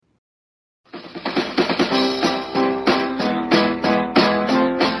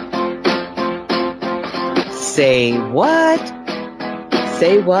Say what?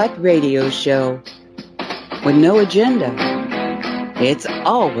 Say what radio show with no agenda. It's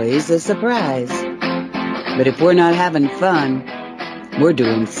always a surprise. But if we're not having fun, we're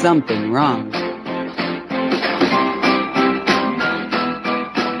doing something wrong.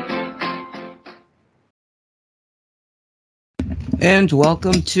 And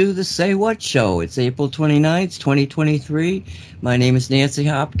welcome to the Say What Show. It's April 29th, 2023. My name is Nancy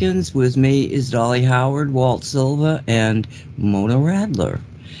Hopkins. With me is Dolly Howard, Walt Silva, and Mona Radler.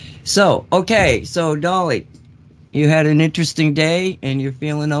 So Dolly, you had an interesting day and you're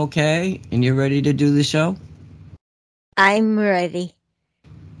feeling okay and you're ready to do the show? I'm ready.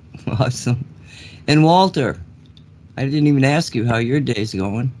 Awesome. And Walter, I didn't even ask you how your day's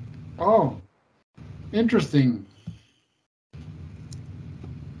going. Oh, interesting.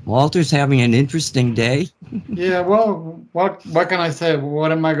 Walter's having an interesting day. Yeah, well, what can I say?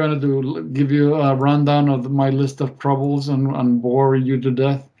 What am I going to do? Give you a rundown of my list of troubles and bore you to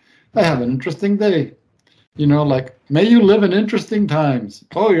death? I have an interesting day. You know, like, may you live in interesting times.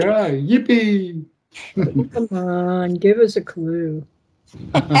 Oh, yeah, yippee. Come on, give us a clue.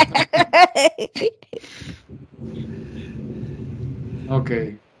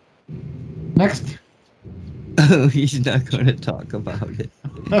 Okay. Next. Oh, he's not going to talk about it.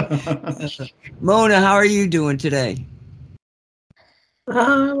 Mona, how are you doing today?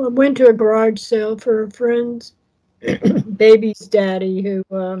 I went to a garage sale for a friend's baby's daddy who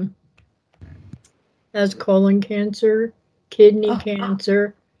has colon cancer, kidney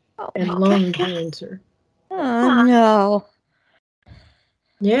cancer, and lung cancer. Oh, no.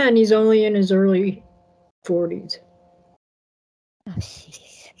 Yeah, and he's only in his early 40s. Oh, jeez.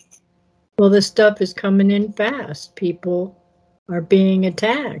 Well, this stuff is coming in fast. People are being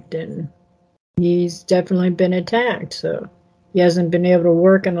attacked, and he's definitely been attacked. So he hasn't been able to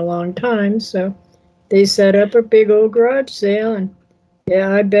work in a long time. So they set up a big old garage sale, and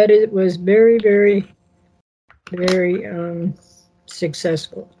yeah, I bet it was very, very, very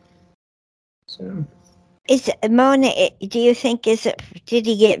successful. So, Mona, do you think, did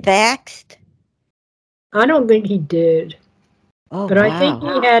he get vaxxed? I don't think he did. Oh, but wow. I think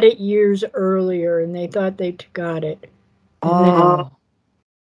he had it years earlier, and they thought they got it. And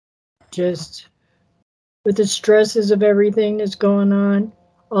just with the stresses of everything that's going on,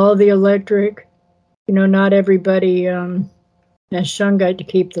 all the electric, not everybody has shungite to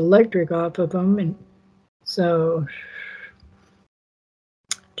keep the electric off of them, and so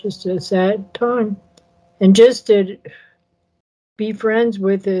just a sad time. And just to be friends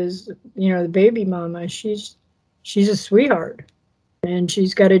with his, the baby mama, she's a sweetheart. And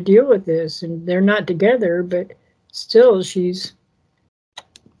she's got to deal with this, and they're not together, but still she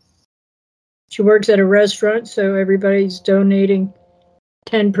works at a restaurant, so everybody's donating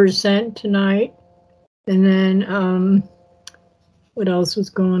 10% tonight. And then what else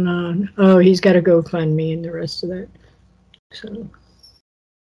was going on? Oh, he's got to GoFundMe and the rest of that. So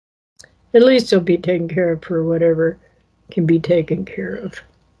at least he'll be taken care of for whatever can be taken care of.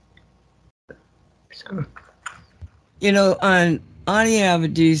 So, on Ani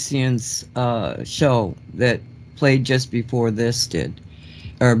Avedissian's show that played just before this did,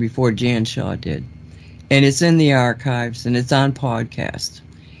 or before Jan Shaw did, and it's in the archives and it's on podcast.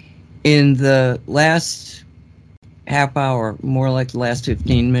 In the last half hour, more like the last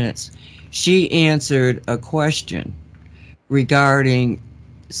 15 minutes, she answered a question regarding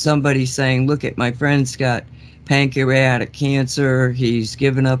somebody saying, look at my friend's got pancreatic cancer, he's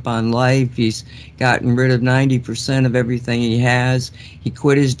given up on life, he's gotten rid of 90% of everything he has, he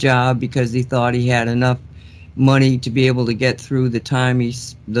quit his job because he thought he had enough money to be able to get through the time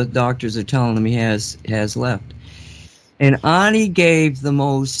the doctors are telling him he has left. And Ani gave the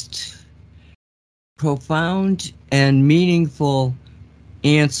most profound and meaningful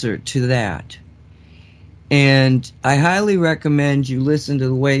answer to that. And I highly recommend you listen to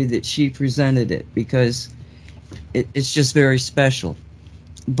the way that she presented it, because it's just very special.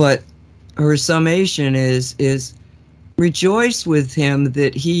 But her summation is rejoice with him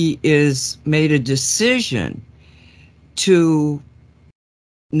that he is made a decision to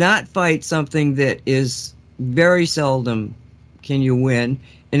not fight something that is very seldom can you win,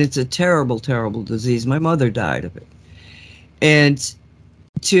 and it's a terrible, terrible disease. My mother died of it. And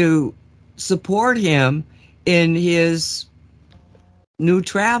to support him in his new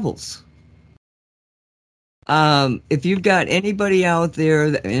travels. If you've got anybody out there,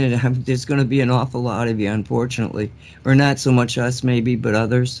 and there's going to be an awful lot of you, unfortunately, or not so much us maybe, but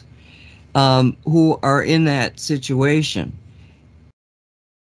others, who are in that situation,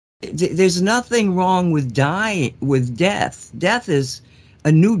 there's nothing wrong with death. Death is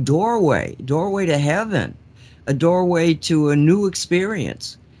a new doorway to heaven. a doorway to a new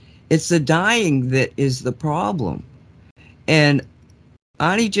experience. It's the dying that is the problem. And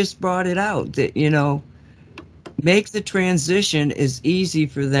Ani just brought it out that, make the transition as easy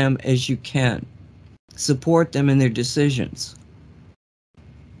for them as you can. Support them in their decisions.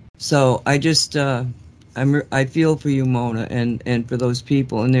 So I just, I feel for you, Mona, and for those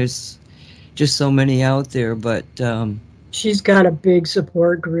people. And there's just so many out there, but she's got a big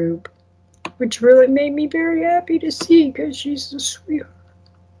support group, which really made me very happy to see because she's a sweetheart.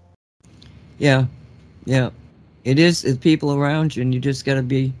 Yeah. It is, it's people around you, and you just got to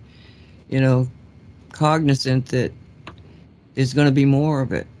be, cognizant that there's going to be more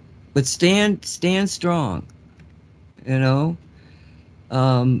of it. But stand strong, put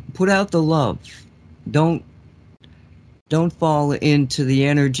out the love. Don't fall into the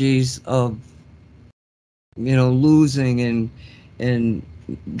energies of, losing and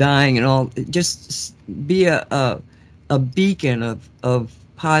dying and all. Just be a beacon of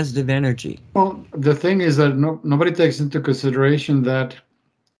positive energy. Well, the thing is that nobody takes into consideration that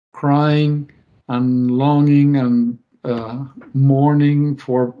crying and longing and mourning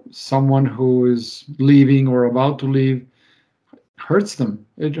for someone who is leaving or about to leave hurts them.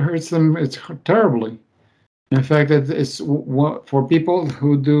 It hurts them. It's terribly. In fact, it's for people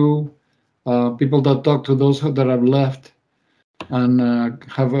who do, people that talk to those that have left and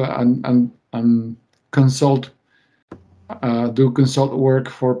have and consult, do consult work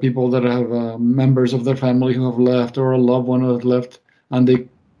for people that have members of their family who have left or a loved one who has left, and they.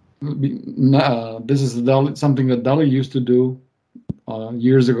 This is something that Dali used to do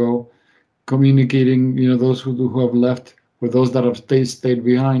years ago, communicating, those who have left with those that have stayed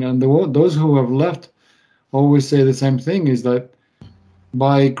behind, and those who have left always say the same thing: is that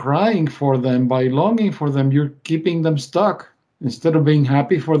by crying for them, by longing for them, you're keeping them stuck. Instead of being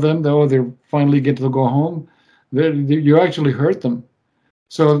happy for them, they finally get to go home, you actually hurt them.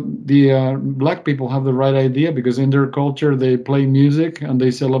 So the black people have the right idea, because in their culture they play music and they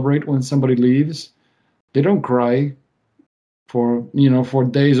celebrate when somebody leaves. They don't cry for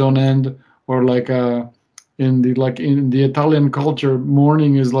days on end, or like in the Italian culture,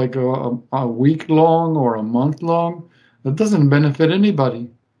 mourning is like a week long or a month long. That doesn't benefit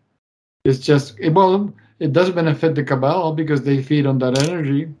anybody. It's just it does benefit the cabal because they feed on that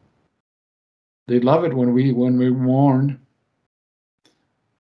energy. They love it when we mourn.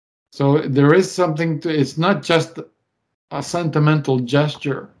 So there is something to it's not just a sentimental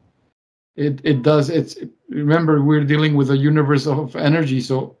gesture. Remember, we're dealing with a universe of energy,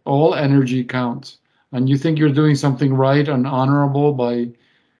 so all energy counts. And you think you're doing something right and honorable by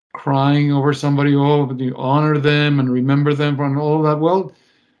crying over somebody, you honor them and remember them and all that. Well,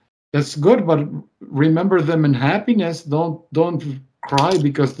 that's good, but remember them in happiness. Don't cry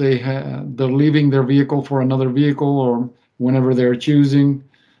because they're leaving their vehicle for another vehicle, or whenever they're choosing.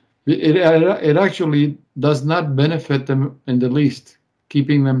 It actually does not benefit them in the least,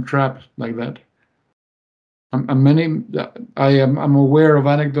 keeping them trapped like that. I'm aware of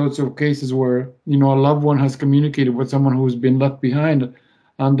anecdotes of cases where a loved one has communicated with someone who's been left behind,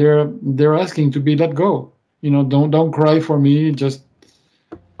 and they're asking to be let go. Don't cry for me. Just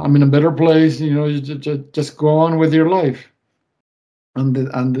I'm in a better place. Just go on with your life. And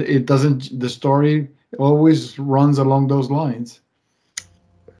it doesn't. The story always runs along those lines.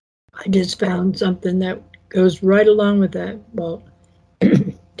 I just found something that goes right along with that. Well,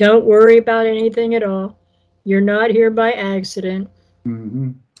 don't worry about anything at all. You're not here by accident.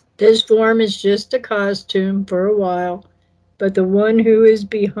 Mm-hmm. This form is just a costume for a while, but the one who is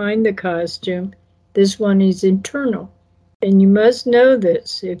behind the costume, this one is internal. And you must know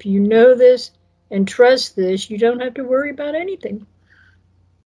this. If you know this and trust this, you don't have to worry about anything.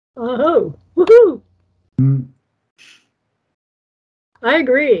 Oh, woohoo! Mm-hmm. I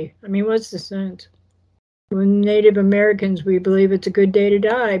agree. I mean, what's the sense? When Native Americans, we believe it's a good day to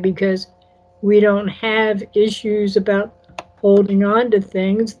die because we don't have issues about holding on to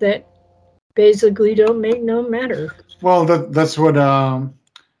things that basically don't make no matter. Well, that's what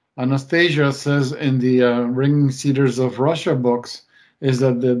Anastasia says in the Ringing Cedars of Russia books, is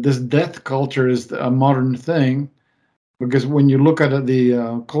that this death culture is a modern thing, because when you look at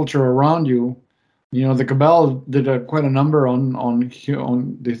the culture around you, the Cabal did quite a number on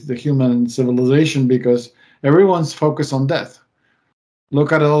the human civilization, because everyone's focused on death.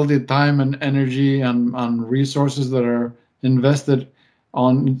 Look at all the time and energy and resources that are invested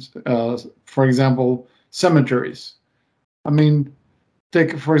on, for example, cemeteries. I mean,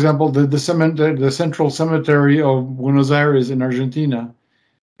 take, for example, the Central Cemetery of Buenos Aires in Argentina.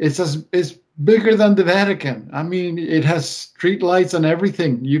 It's bigger than the Vatican. I mean, it has street lights and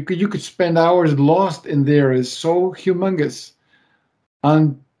everything. You could spend hours lost in there. It's so humongous.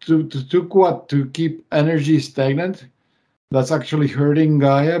 And to what? To keep energy stagnant? That's actually hurting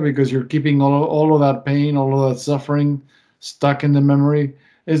Gaia because you're keeping all of that pain, all of that suffering stuck in the memory.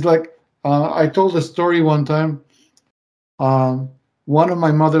 It's like I told a story one time. One of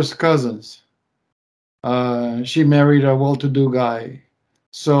my mother's cousins, she married a well-to-do guy.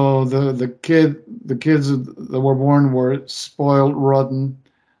 So the kids that were born were spoiled, rotten,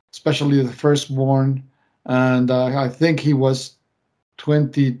 especially the firstborn. And I think he was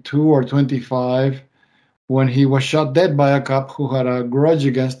 22 or 25 when he was shot dead by a cop who had a grudge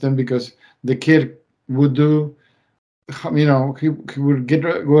against him because the kid would do, he would get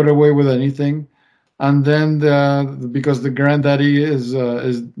away with anything. And then because the granddaddy is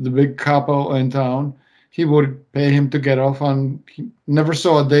the big capo in town, he would pay him to get off, and he never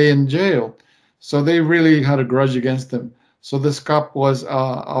saw a day in jail. So they really had a grudge against him. So this cop was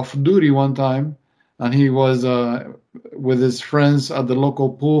off duty one time, and he was with his friends at the local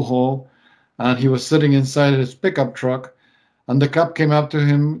pool hall, and he was sitting inside his pickup truck, and the cop came up to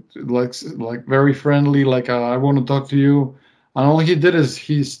him like very friendly, like I want to talk to you. And all he did is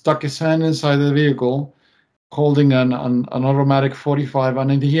he stuck his hand inside the vehicle, holding an automatic 45, and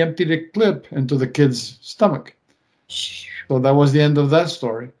then he emptied a clip into the kid's stomach. So that was the end of that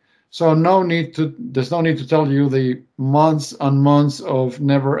story. So there's no need to tell you the months and months of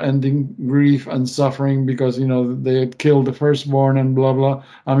never-ending grief and suffering because they had killed the firstborn and blah blah.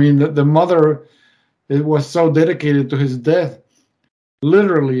 I mean, the mother, it was so dedicated to his death.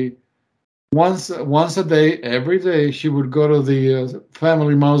 Literally, once a day, every day, she would go to the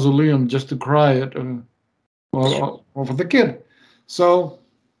family mausoleum just to cry over the kid. So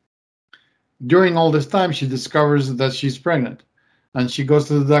during all this time, she discovers that she's pregnant, and she goes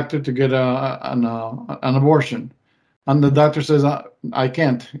to the doctor to get an abortion. And the doctor says, "I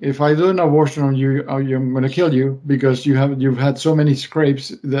can't. If I do an abortion on you, I'm going to kill you because you've had so many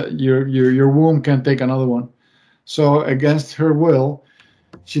scrapes that your womb can't take another one." So against her will,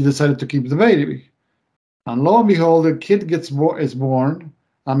 she decided to keep the baby. And lo and behold, the kid is born.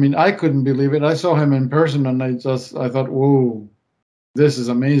 I mean, I couldn't believe it. I saw him in person, and I thought, whoa, this is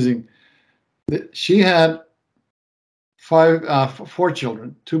amazing. She had four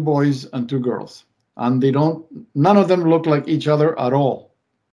children, 2 boys and 2 girls, and none of them look like each other at all.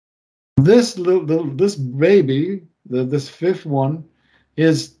 This baby, this 5th one,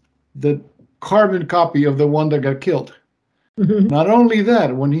 is the carbon copy of the one that got killed. Mm-hmm. Not only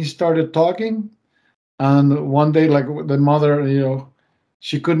that, when he started talking, and one day, like the mother,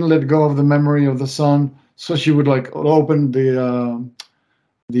 she couldn't let go of the memory of the son, so she would open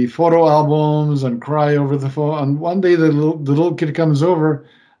the photo albums and cry over the phone. And one day the little kid comes over,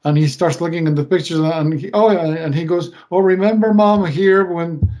 and he starts looking at the pictures, and he goes, "Oh, remember, Mom, here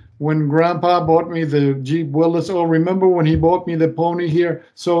when Grandpa bought me the Jeep Willys? Oh, remember when he bought me the pony here?"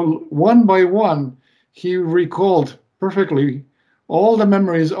 So one by one, he recalled perfectly all the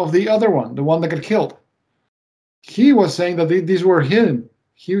memories of the other one, the one that got killed. He was saying that these were hidden.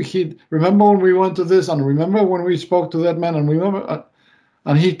 He remember when we went to this, and remember when we spoke to that man, and remember,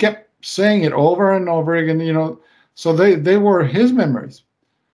 and he kept saying it over and over again. So they were his memories,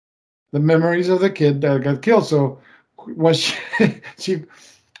 the memories of the kid that got killed. So when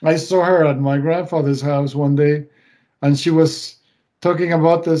I saw her at my grandfather's house one day, and she was talking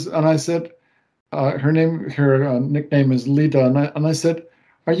about this, and I said, her nickname is Lita, and I said,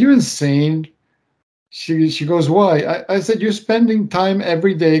 "Are you insane?" She goes, "Why?" I said, "You're spending time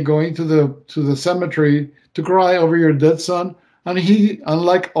every day going to the cemetery to cry over your dead son, and he,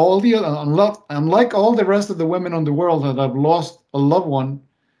 unlike all the rest of the women on the world that have lost a loved one,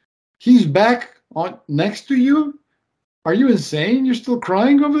 he's back next to you. Are you insane? You're still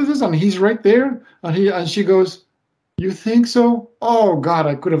crying over this, and he's right there." And she goes, "You think so? Oh God,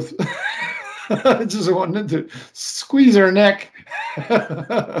 I could have." I just wanted to squeeze her neck.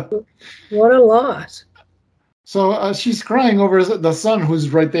 What a loss. So she's crying over the son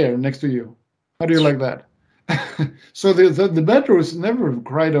who's right there next to you. How do you like that? So the Bedros never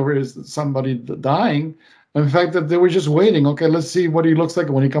cried over somebody dying. In fact, that they were just waiting. Okay, let's see what he looks like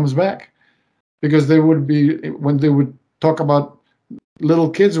when he comes back. Because when they would talk about, little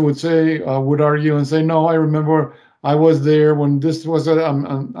kids would say, would argue and say, "No, I remember I was there when this was,"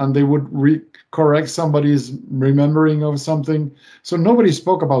 and they would correct somebody's remembering of something. So nobody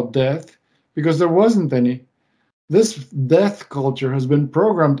spoke about death because there wasn't any. This death culture has been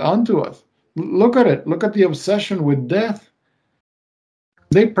programmed onto us. Look at it. Look at the obsession with death.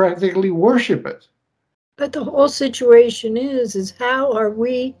 They practically worship it. But the whole situation is how are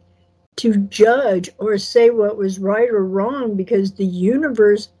we to judge or say what was right or wrong because the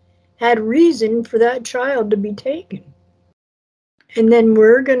universe had reason for that child to be taken. And then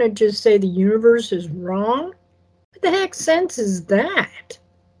we're going to just say the universe is wrong? What the heck sense is that?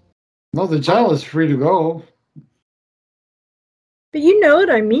 No, the child is free to go. But you know what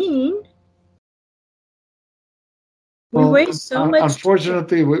I mean. We waste so much.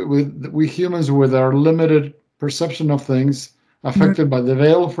 Unfortunately, we humans, with our limited perception of things, affected by the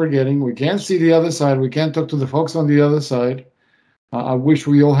veil of forgetting, we can't see the other side. We can't talk to the folks on the other side. I wish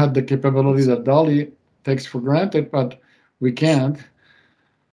we all had the capability that Dolly takes for granted, but we can't.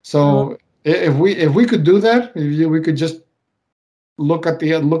 So if we could do that, if we could just look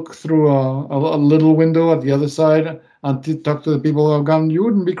through a little window at the other side and talk to the people who have gone, you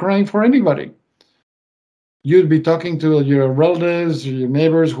wouldn't be crying for anybody. You'd be talking to your relatives, your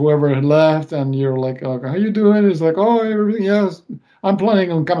neighbors, whoever had left, and you're like, oh, how you doing? It's like, oh, everything, yes, I'm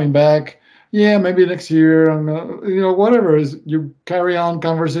planning on coming back. Yeah, maybe next year, and whatever. You carry on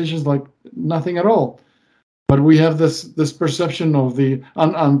conversations like nothing at all. But we have this perception of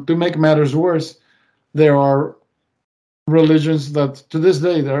and to make matters worse, there are religions that to this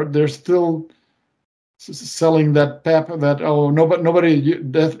day they're still selling that pep that nobody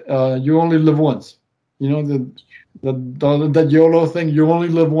you only live once. That YOLO thing, you only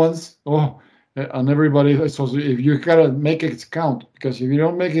live once. And everybody, so if you gotta make it count, because if you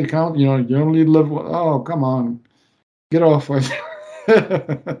don't make it count, you only live. Oh, come on, get off.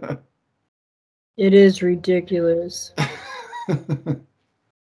 It is ridiculous.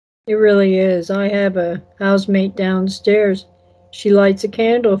 It really is. I have a housemate downstairs. She lights a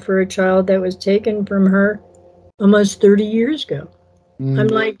candle for a child that was taken from her almost 30 years ago. I'm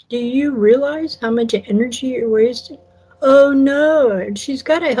like, do you realize how much energy you're wasting? Oh, no, she's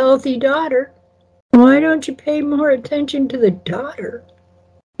got a healthy daughter. Why don't you pay more attention to the daughter?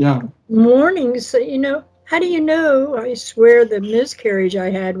 Yeah. Mornings, how do you know? I swear the miscarriage I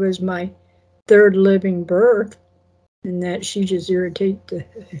had was my third living birth, and that she just irritated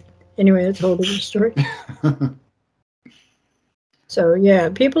anyway, that's a whole different story. So, yeah,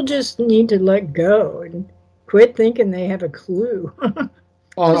 people just need to let go and quit thinking they have a clue.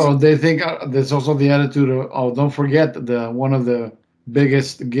 They think there's also the attitude of, don't forget one of the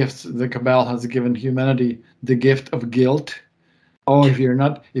biggest gifts the Cabal has given humanity, the gift of guilt. If you're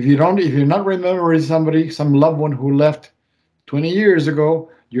not remembering somebody, some loved one who left 20 years ago,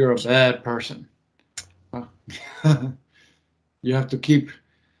 you're a bad person. You have to keep.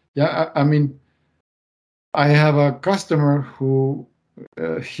 Yeah, I mean, I have a customer who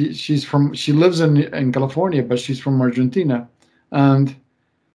she lives in California, but she's from Argentina, and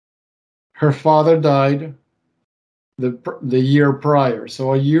her father died the year prior.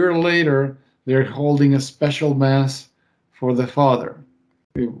 So a year later, they're holding a special mass for the father,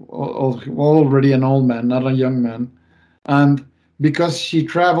 already an old man, not a young man. And because she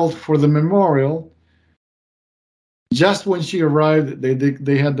traveled for the memorial, just when she arrived,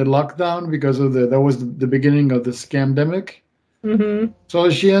 they had the lockdown because that was the beginning of the scamdemic. Mm-hmm. So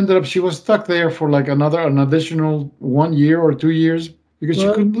she was stuck there for like an additional 1 year or 2 years because she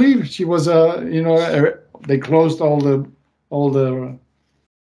couldn't leave. She was they closed all the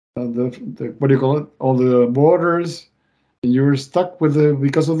what do you call it? All the borders. And you were stuck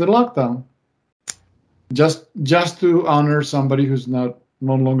because of the lockdown. Just to honor somebody who's no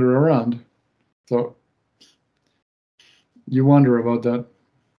longer around. So you wonder about that.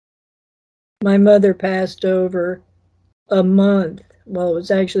 My mother passed over a month. Well, it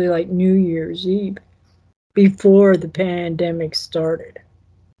was actually like New Year's Eve before the pandemic started.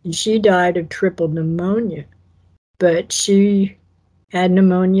 And she died of triple pneumonia. But she had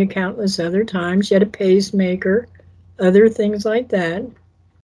pneumonia countless other times. She had a pacemaker, other things like that.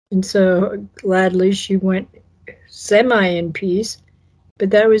 And so gladly she went semi in peace.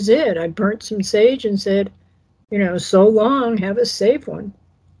 But that was it. I burnt some sage and said, so long, have a safe one.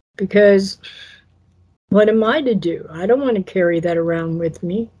 Because what am I to do? I don't want to carry that around with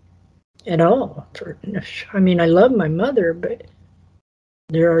me at all. I love my mother, but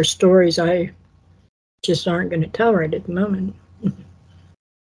there are stories I just aren't going to tell right at the moment.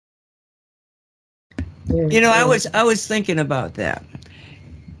 I was thinking about that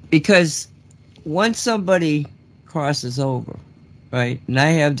because once somebody crosses over, right, and I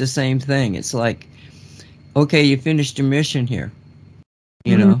have the same thing. It's like, okay, you finished your mission here.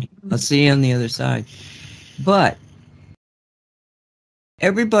 I'll see you on the other side. But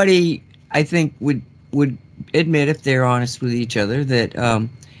everybody, I think, would admit, if they're honest with each other, that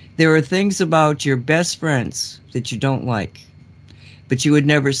there are things about your best friends that you don't like. But you would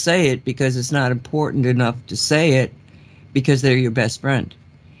never say it because it's not important enough to say it because they're your best friend.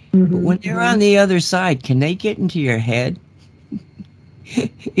 But when they're on the other side, can they get into your head?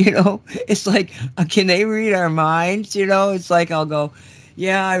 It's like, can they read our minds? It's like I'll go,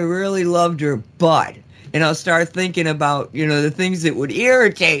 yeah, I really loved her, but, and I'll start thinking about, the things that would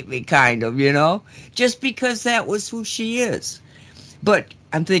irritate me, kind of, just because that was who she is. But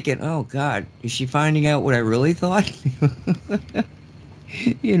I'm thinking, oh God, is she finding out what I really thought?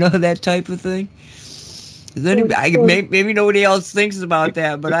 That type of thing. Maybe nobody else thinks about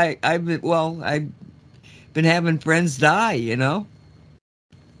that, but I've been having friends die,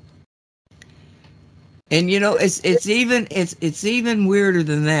 And it's even weirder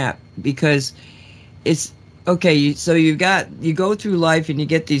than that, because it's okay. So you go through life and you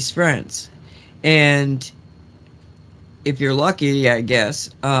get these friends, and if you're lucky, I guess,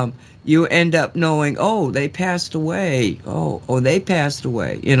 you end up knowing, oh, they passed away. Oh, they passed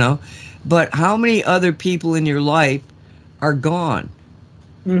away. But how many other people in your life are gone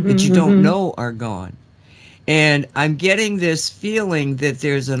that you don't know are gone? And I'm getting this feeling that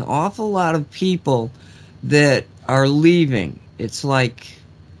there's an awful lot of people that are leaving. It's like,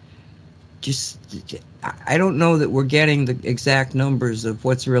 I don't know that we're getting the exact numbers of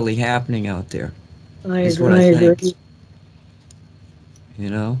what's really happening out there. I agree.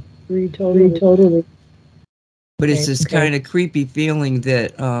 Agree totally. But it's this kind of creepy feeling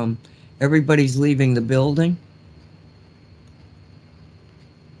that everybody's leaving the building.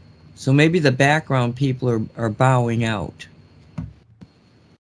 So maybe the background people are bowing out.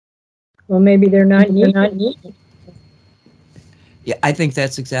 Well, maybe they're not needed. Yeah, I think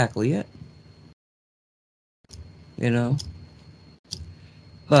that's exactly it.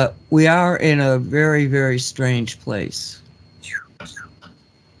 But we are in a very, very strange place.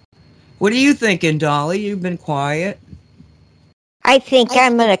 What are you thinking, Dolly? You've been quiet. I think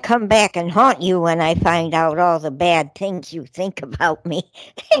I'm going to come back and haunt you when I find out all the bad things you think about me.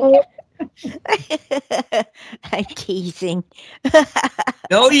 I'm teasing.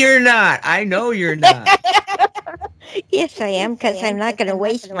 No, you're not. I know you're not. Yes, I am, because I'm not going to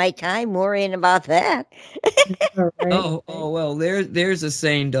waste my time worrying about that. Oh, well, there's a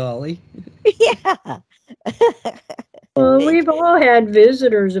sane Dolly. Yeah. Well, we've all had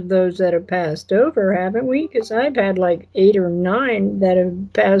visitors of those that have passed over, haven't we? Because I've had like 8 or 9 that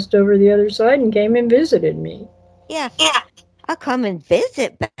have passed over the other side and came and visited me. Yeah. I'll come and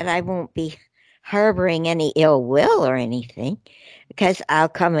visit, but I won't be harboring any ill will or anything, because I'll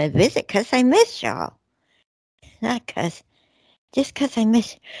come and visit because I miss y'all. Not just because I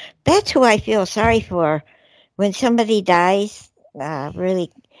miss. That's who I feel sorry for when somebody dies, really,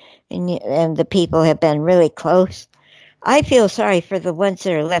 and the people have been really close. I feel sorry for the ones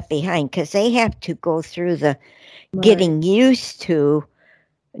that are left behind, because they have to go through the getting used to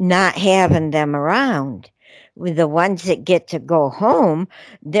not having them around. With the ones that get to go home,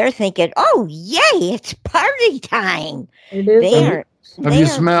 they're thinking, oh, yay, it's party time. It is. Have you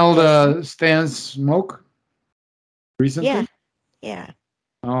smelled Stan's smoke recently? Yeah.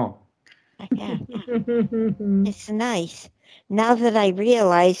 Oh. Yeah. It's nice. Now that I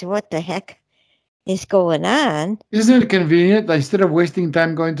realize what the heck is going on. Isn't it convenient? Instead of wasting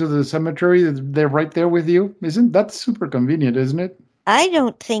time going to the cemetery, they're right there with you. Isn't that super convenient, isn't it? I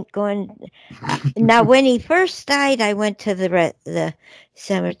don't think going. Now, when he first died, I went to the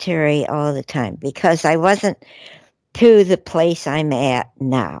cemetery all the time because I wasn't to the place I'm at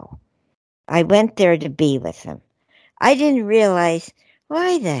now. I went there to be with him. I didn't realize,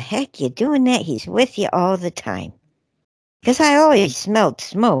 why the heck you doing that? He's with you all the time. Because I always smelled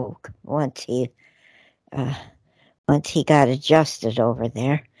smoke once he got adjusted over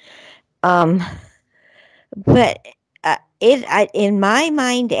there. But in my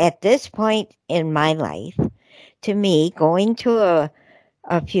mind, at this point in my life, to me, going to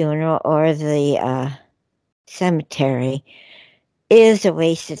a funeral or the cemetery is a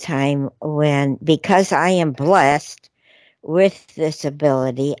waste of time because I am blessed with this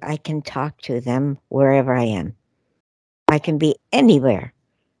ability, I can talk to them wherever I am. I can be anywhere.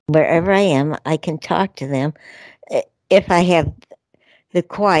 Wherever I am, I can talk to them if I have the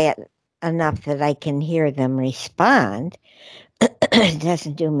quiet enough that I can hear them respond. It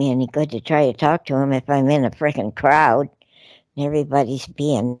doesn't do me any good to try to talk to them if I'm in a freaking crowd and everybody's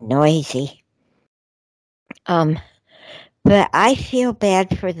being noisy. But I feel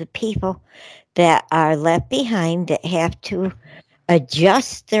bad for the people that are left behind that have to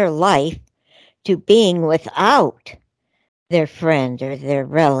adjust their life to being without their friend or their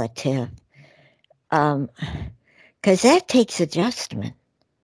relative. Because that takes adjustment.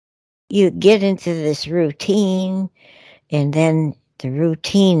 You get into this routine, and then The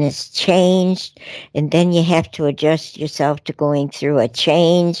routine is changed, and then you have to adjust yourself to going through a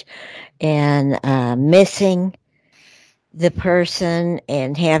change and missing the person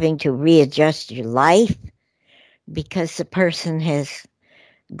and having to readjust your life because the person has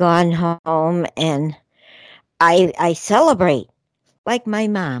gone home. And I celebrate like my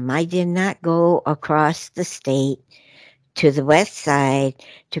mom. I did not go across the state to the west side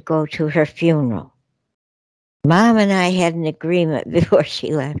to go to her funeral. Mom and I had an agreement before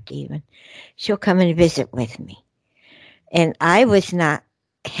she left even. She'll come and visit with me. And I was not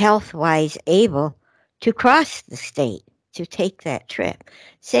health-wise able to cross the state to take that trip.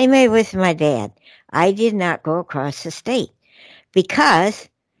 Same way with my dad. I did not go across the state because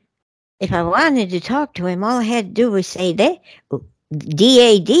if I wanted to talk to him, all I had to do was say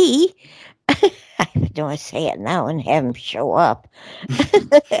D-A-D. I don't want to say it now and have him show up.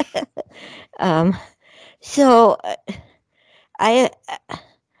 So I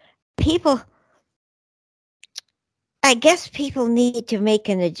guess people need to make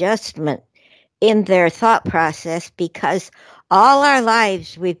an adjustment in their thought process because all our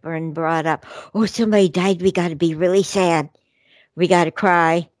lives we've been brought up, oh, somebody died, we got to be really sad. We got to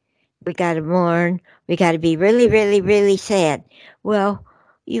cry. We got to mourn. We got to be really, really, really sad. Well,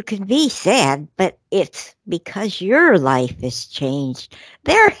 you can be sad, but it's because your life has changed.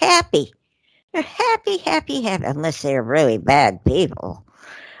 They're happy. They're happy, happy, happy, unless they're really bad people.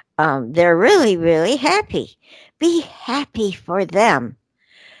 They're really, really happy. Be happy for them.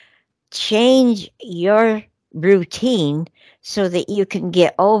 Change your routine so that you can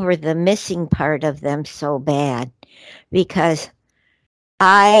get over the missing part of them so bad. Because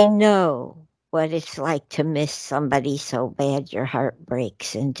I know what it's like to miss somebody so bad your heart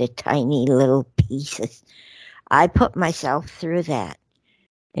breaks into tiny little pieces. I put myself through that.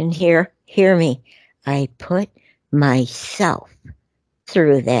 And hear me, I put myself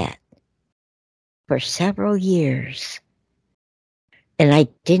through that for several years. And I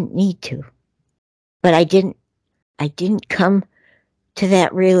didn't need to. But I didn't come to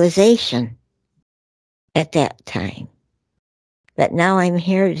that realization at that time. But now I'm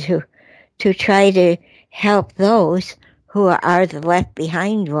here to try to help those who are the left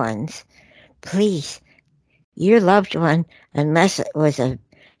behind ones. Please, your loved one, unless it was a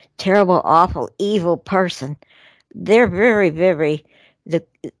terrible, awful, evil person, they're very, very,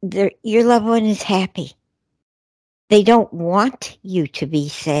 your loved one is happy. They don't want you to be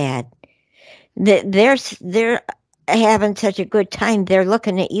sad. They're having such a good time. They're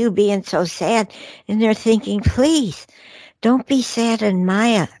looking at you being so sad, and they're thinking, please, don't be sad on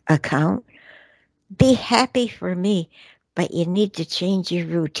my account. Be happy for me, but you need to change your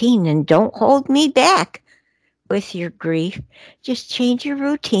routine and don't hold me back with your grief. Just change your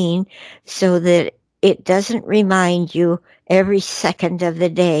routine so that it doesn't remind you every second of the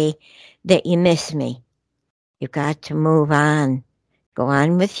day that you miss me. You got to move on. Go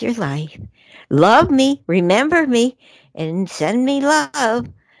on with your life. Love me, remember me, and send me love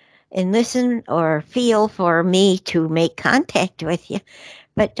and listen or feel for me to make contact with you.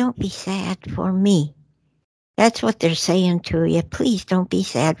 But don't be sad for me. That's what they're saying to you. Please don't be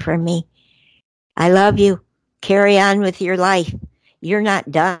sad for me. I love you. Carry on with your life. You're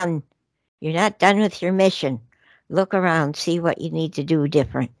not done. You're not done with your mission. Look around, see what you need to do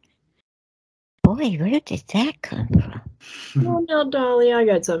different. Boy, where did that come from? Well, now, Dolly, I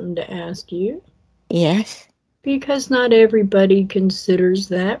got something to ask you. Yes? Because not everybody considers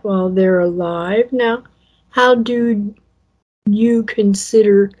that while they're alive. Now, how do you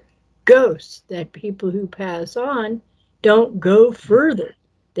consider ghosts, that people who pass on don't go further?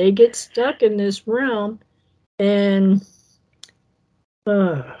 They get stuck in this realm, and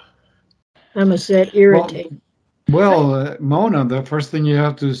I'm going to say irritating. Well, Mona, the first thing you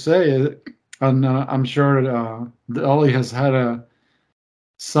have to say is, and I'm sure Dolly has had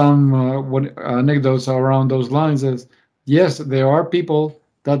some anecdotes around those lines, is yes, there are people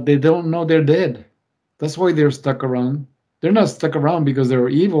that they don't know they're dead. That's why they're stuck around. They're not stuck around because they're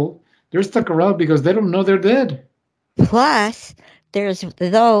evil. They're stuck around because they don't know they're dead. Plus, there's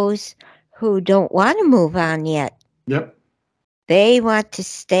those who don't want to move on yet. Yep. They want to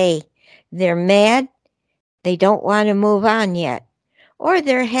stay. They're mad. They don't want to move on yet. Or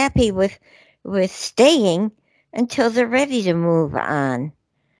they're happy with staying until they're ready to move on.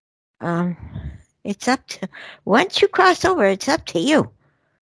 It's up to, once you cross over, it's up to you.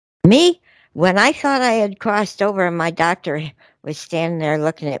 Me, when I thought I had crossed over, my doctor was standing there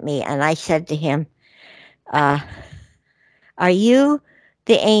looking at me, and I said to him, are you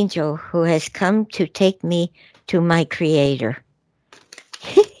the angel who has come to take me to my Creator?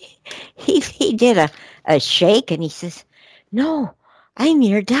 He did a shake, and he says, no, I'm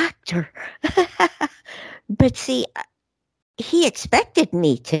your doctor. But see, he expected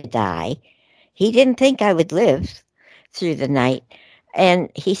me to die. He didn't think I would live through the night. And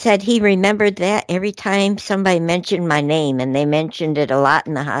he said he remembered that every time somebody mentioned my name, and they mentioned it a lot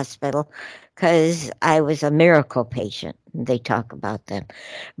in the hospital because I was a miracle patient. They talk about them.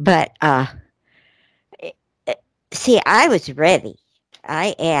 But see, I was ready.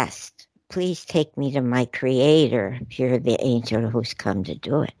 I asked, please take me to my creator if you're the angel who's come to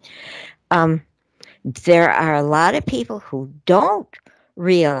do it. There are a lot of people who don't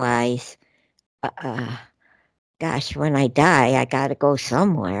realize, gosh, when I die, I got to go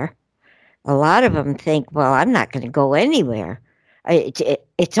somewhere. A lot of them think, well, I'm not going to go anywhere.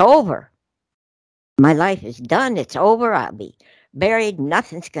 It's over. My life is done. It's over. I'll be buried.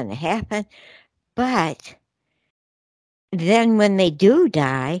 Nothing's going to happen. But then when they do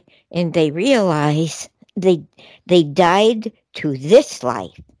die and they realize they died to this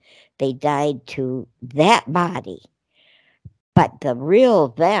life, they died to that body, but the real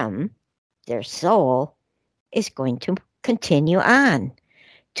them, their soul, is going to continue on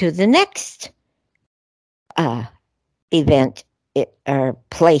to the next event or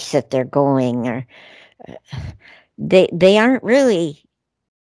place that they're going, or they aren't really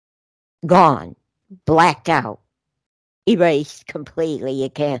gone, blacked out, erased completely.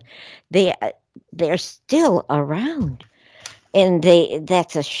 You can't. They're still around, and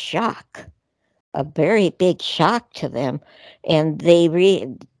that's a shock, a very big shock to them, and they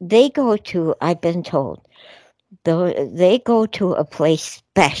go to. I've been told, they go to a place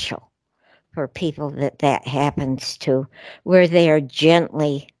special for people that happens to, where they are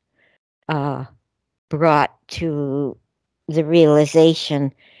gently brought to the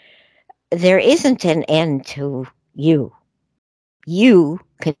realization there isn't an end to you. You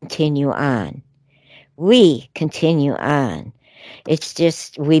continue on. We continue on. It's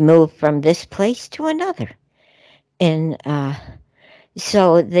just we move from this place to another. And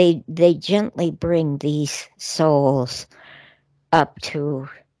so they gently bring these souls up to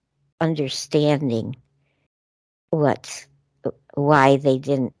understanding why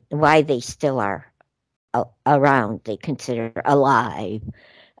they still are around. They consider alive,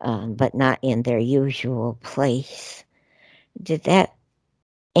 but not in their usual place. Did that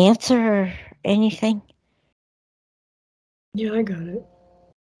answer anything? Yeah, I got it.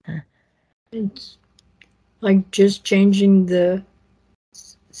 It's like just changing the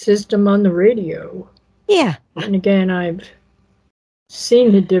system on the radio. Yeah. And again, I've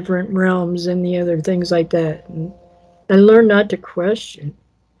seen the different realms and the other things like that. And I learned not to question.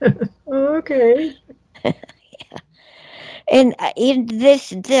 Okay. Yeah. And in this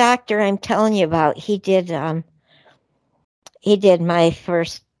doctor I'm telling you about, he did my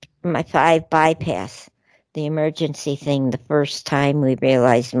 5 bypass, the emergency thing, the first time we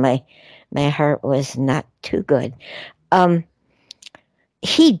realized my heart was not too good.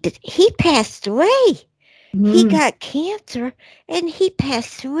 He passed away. He got cancer and he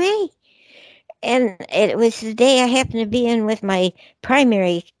passed away. And it was the day I happened to be in with my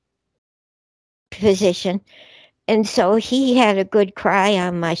primary physician. And so he had a good cry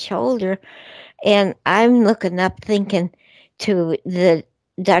on my shoulder. And I'm looking up thinking to the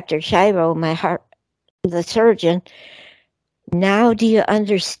Dr. Shiro, the surgeon, now do you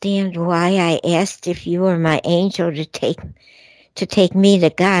understand why I asked if you were my angel to take me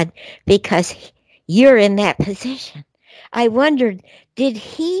to God? Because you're in that position. I wondered, did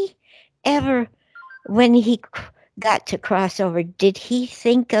he ever, when he got to cross over, did he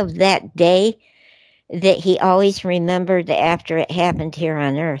think of that day that he always remembered after it happened here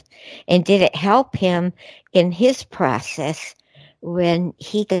on Earth? And did it help him in his process when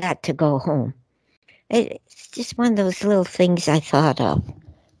he got to go home? It's just one of those little things I thought of.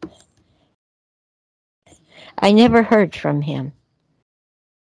 I never heard from him.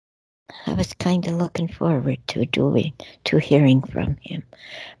 I was kind of looking forward to hearing from him,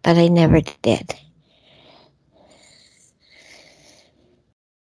 but I never did.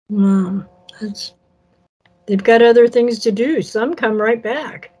 They've got other things to do. Some come right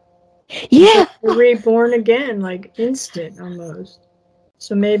back. Yeah. They're reborn again, like instant almost.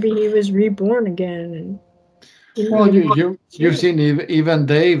 So maybe he was reborn again. Well, you've seen even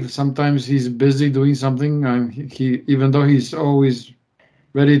Dave. Sometimes he's busy doing something, and he even though he's always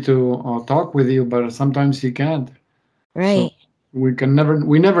ready to talk with you, but sometimes he can't. Right. So we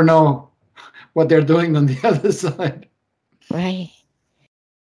never know what they're doing on the other side. Right.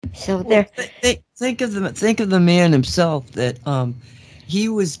 So well, think of the man himself, that he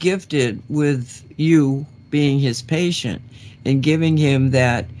was gifted with you being his patient and giving him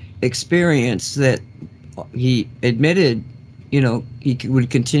that experience that he admitted would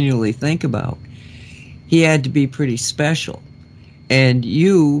continually think about. He had to be pretty special. And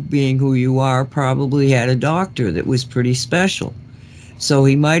you, being who you are, probably had a doctor that was pretty special. So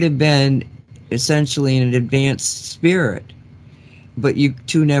he might have been essentially an advanced spirit, but you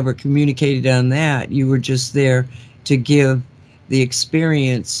two never communicated on that. You were just there to give the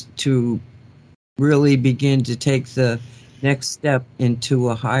experience to really begin to take the next step into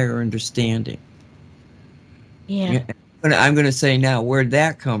a higher understanding. Yeah. I'm going to say now, where'd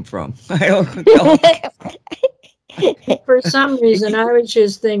that come from? I don't know. For some reason, I was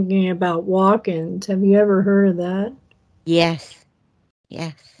just thinking about walk-ins. Have you ever heard of that? Yes.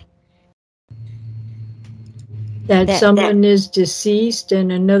 Yes. That someone is deceased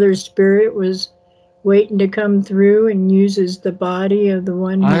and another spirit was waiting to come through and uses the body of the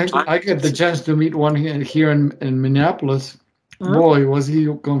one. I get the chance to meet one here in Minneapolis. Huh? Boy, was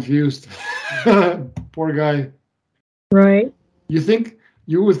he confused. Poor guy. Right.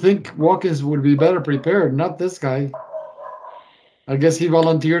 You would think walk-ins would be better prepared, not this guy. I guess he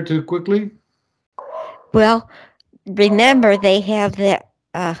volunteered too quickly. Well, remember they have the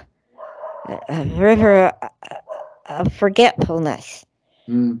river of forgetfulness.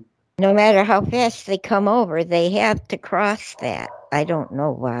 Mm. No matter how fast they come over, they have to cross that. I don't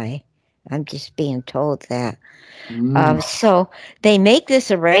know why. I'm just being told that. So they make this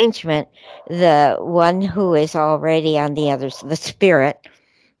arrangement. The one who is already on the spirit,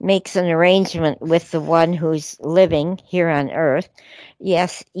 makes an arrangement with the one who's living here on earth.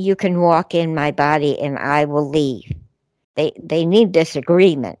 Yes, you can walk in my body and I will leave. They need this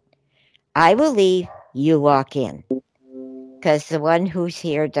agreement. I will leave, you walk in. Because the one who's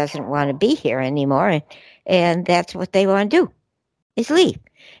here doesn't want to be here anymore. And that's what they want to do, is leave.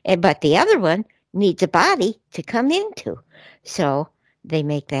 But the other one needs a body to come into. So they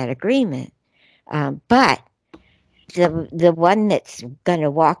make that agreement. But the one that's going to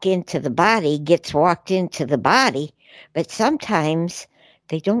walk into the body gets walked into the body, but sometimes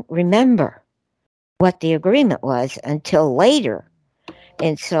they don't remember what the agreement was until later.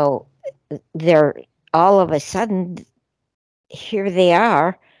 And so they're all of a sudden, here they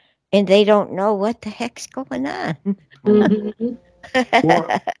are, and they don't know what the heck's going on. Mm-hmm.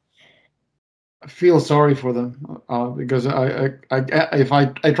 Well, I feel sorry for them because if I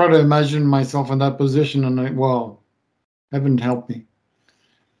try to imagine myself in that position, and heaven help me.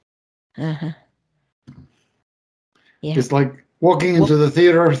 Uh-huh. Yeah. It's like walking into the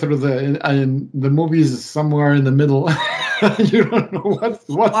theater through the movies somewhere in the middle. You don't know what's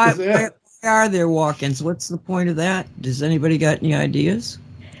there. Why are there walk-ins? What's the point of that? Does anybody got any ideas?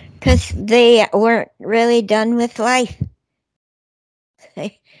 Because they weren't really done with life.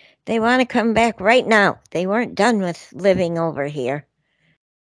 They want to come back right now. They weren't done with living over here.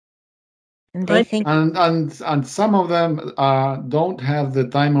 And they think, and some of them don't have the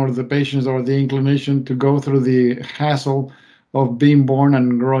time or the patience or the inclination to go through the hassle of being born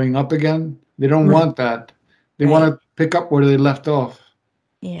and growing up again. They don't want that. They want to pick up where they left off.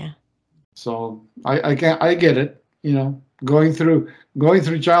 Yeah. So I get it. Going through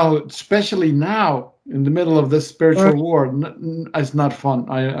childhood, especially now in the middle of this spiritual war, it's not fun.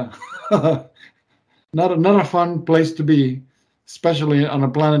 Not a fun place to be. Especially on a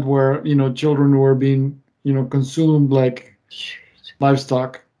planet where, children were being, consumed like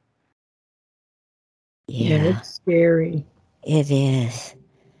livestock. Yeah, it's scary. It is.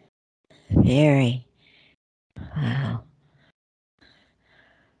 Very. Wow.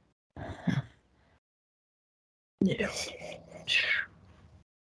 Yeah.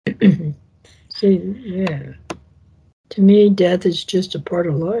 See, yeah. To me, death is just a part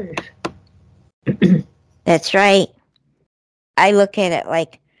of life. That's right. I look at it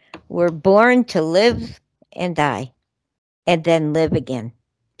like we're born to live and die and then live again.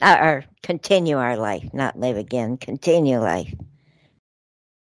 Or continue our life, not live again, continue life.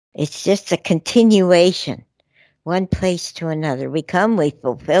 It's just a continuation, one place to another. We come, we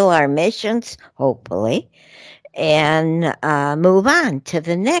fulfill our missions, hopefully, and move on to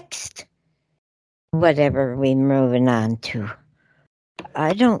the next, whatever we're moving on to.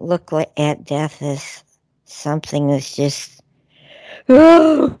 I don't look at death as something that's just,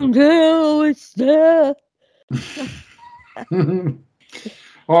 oh, no, it's death.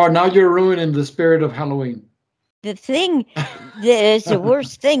 Oh, now you're ruining the spirit of Halloween. The thing that is the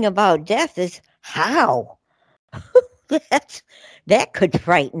worst thing about death is how. That could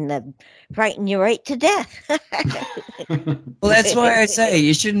frighten you right to death. Well, that's why I say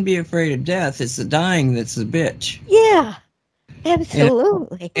you shouldn't be afraid of death. It's the dying that's the bitch. Yeah,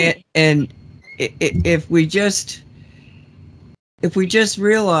 absolutely. And if we just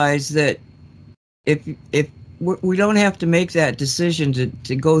realize that if we don't have to make that decision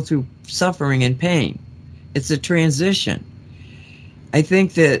to go through suffering and pain. It's a transition. I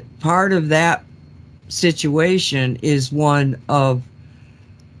think that part of that situation is one of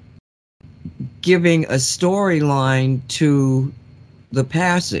giving a storyline to the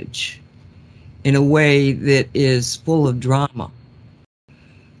passage in a way that is full of drama.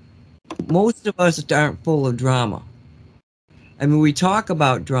 Most of us aren't full of drama. I mean, we talk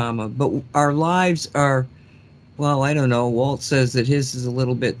about drama, but our lives are, well, I don't know. Walt says that his is a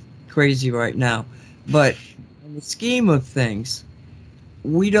little bit crazy right now. But in the scheme of things,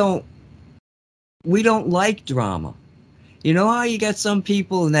 we don't like drama. You know how you got some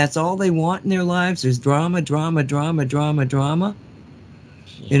people and that's all they want in their lives? There's drama, drama, drama, drama, drama.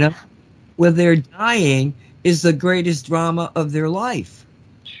 Yeah. You know? Well, their dying is the greatest drama of their life.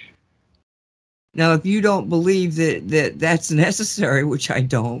 Now, if you don't believe that that's necessary, which I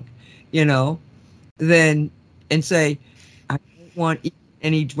don't, you know, then, and say, I don't want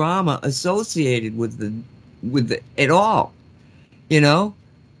any drama associated with the at all, you know,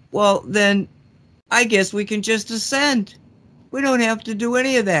 well, then I guess we can just ascend. We don't have to do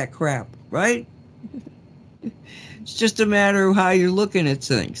any of that crap, right? It's just a matter of how you're looking at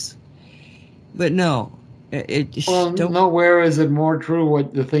things. But no, nowhere is it more true.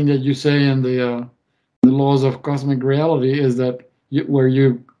 What the thing that you say in the laws of cosmic reality is that where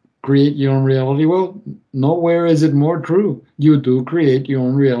you create your own reality. Well, nowhere is it more true. You do create your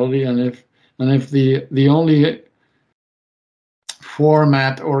own reality, and if the only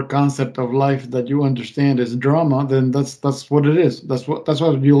format or concept of life that you understand is drama, then that's what it is. That's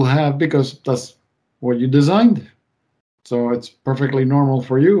what you'll have, because that's what you designed. So it's perfectly normal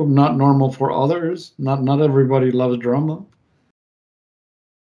for you, not normal for others. Not everybody loves drama.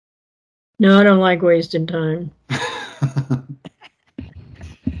 No, I don't like wasting time.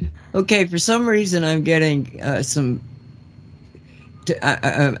 Okay, for some reason I'm getting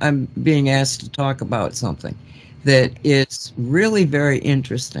I'm being asked to talk about something that is really very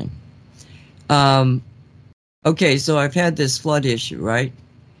interesting. Okay, so I've had this flood issue, right?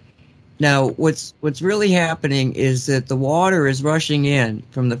 Now, what's really happening is that the water is rushing in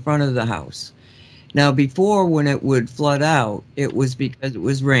from the front of the house. Now, before, when it would flood out, it was because it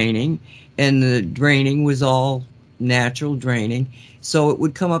was raining, and the draining was all natural draining. So it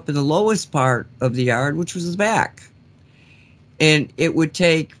would come up in the lowest part of the yard, which was the back. And it would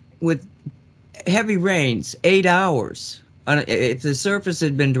take, with heavy rains, 8 hours. If the surface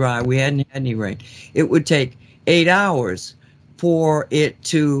had been dry, we hadn't had any rain, it would take 8 hours for it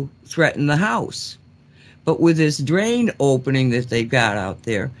to threaten the house. But with this drain opening that they've got out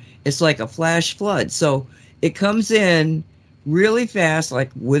there, it's like a flash flood. So it comes in really fast, like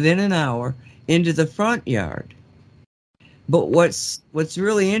within an hour, into the front yard. But what's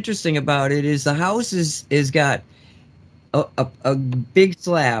really interesting about it is the house is got a big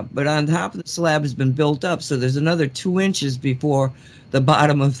slab, but on top of the slab has been built up, so there's another 2 inches before the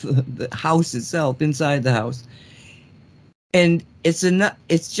bottom of the house itself, inside the house. And it's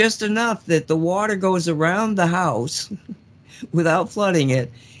just enough that the water goes around the house without flooding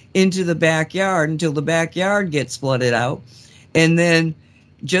it into the backyard until the backyard gets flooded out. And then,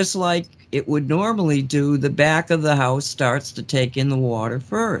 just like it would normally do, the back of the house starts to take in the water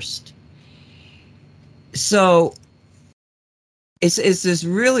first. So it's this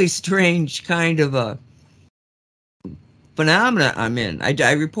really strange kind of a phenomena I'm in.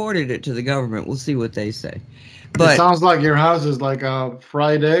 I reported it to the government. We'll see what they say. But it sounds like your house is like a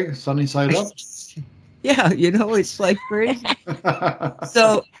fried egg, sunny side up. Yeah, it's like crazy.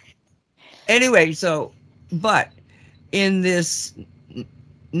 So anyway, but in this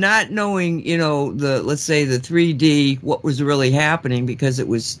not knowing, let's say the 3D, what was really happening, because it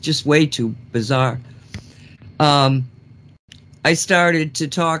was just way too bizarre. I started to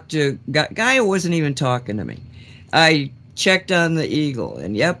talk to Gaia wasn't even talking to me. I checked on the Eagle,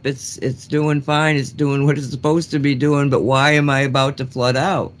 and yep, it's doing fine. It's doing what it's supposed to be doing, but why am I about to flood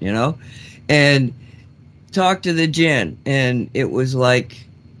out, And talked to the Jinn, and it was like,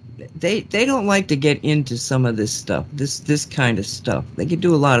 they don't like to get into some of this stuff, this kind of stuff. They can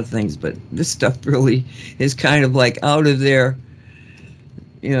do a lot of things, but this stuff really is kind of like out of their,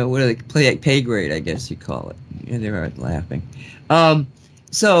 what do they pay grade, I guess you call it. They're laughing.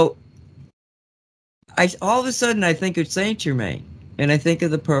 So all of a sudden I think of Saint Germain, and I think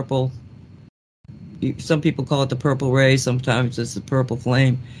of the purple. Some people call it the purple ray. Sometimes it's the purple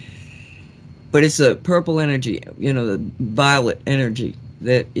flame, but it's a purple energy. The violet energy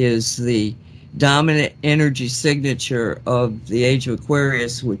that is the dominant energy signature of the age of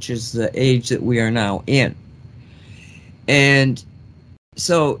Aquarius, which is the age that we are now in. And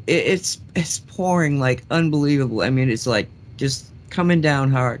So it's pouring like unbelievable. I mean, it's like just coming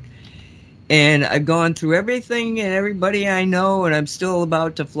down hard. And I've gone through everything and everybody I know, and I'm still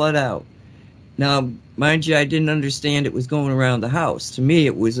about to flood out. Now, mind you, I didn't understand it was going around the house. To me,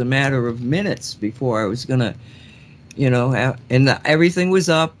 it was a matter of minutes before I was going to, everything was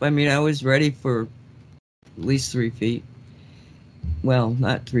up. I mean, I was ready for at least 3 feet. Well,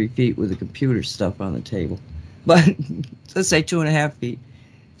 not 3 feet with the computer stuff on the table, but let's say 2.5 feet.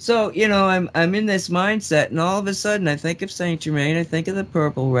 So, I'm in this mindset, and all of a sudden I think of Saint Germain, I think of the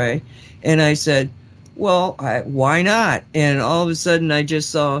purple ray, and I said, well, why not? And all of a sudden I just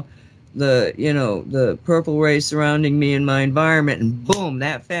saw the purple ray surrounding me in my environment, and boom,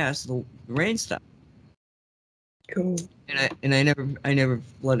 that fast, the rain stopped. Cool. And I never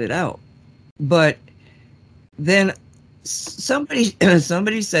flooded out. But then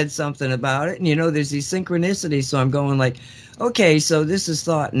somebody said something about it, and there's these synchronicities, so I'm going like, okay, so this is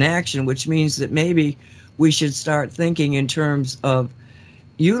thought in action, which means that maybe we should start thinking in terms of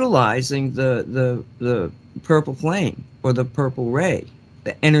utilizing the purple flame or the purple ray,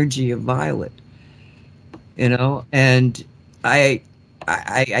 the energy of violet, and I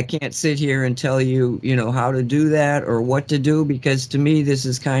can't sit here and tell you, how to do that or what to do, because to me, this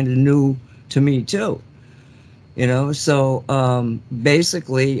is kind of new to me too, so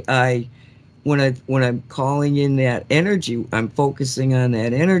basically when I'm calling in that energy, I'm focusing on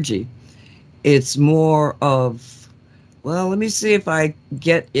that energy. It's more of, well, let me see if I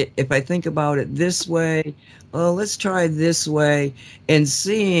get it. If I think about it this way, well, let's try this way, and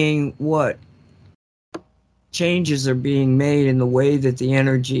seeing what changes are being made in the way that the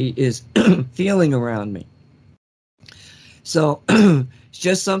energy is feeling around me. So it's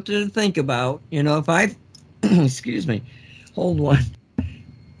just something to think about. If I, excuse me, hold one.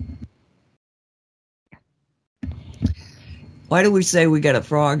 Why do we say we got a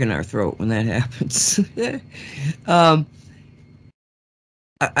frog in our throat when that happens? I'm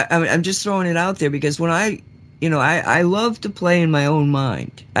just throwing it out there because when I love to play in my own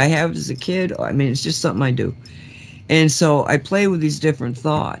mind. I have as a kid. I mean, it's just something I do. And so I play with these different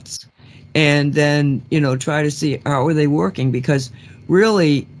thoughts and then, try to see how are they working, because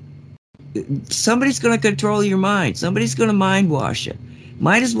really somebody's going to control your mind. Somebody's going to mind wash it.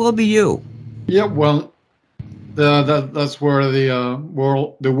 Might as well be you. Yeah, well, that's where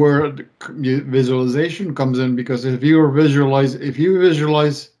the word visualization comes in, because if you visualize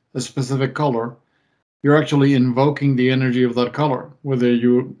a specific color, you're actually invoking the energy of that color, whether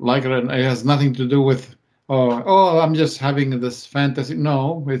you like it or not. It has nothing to do with I'm just having this fantasy.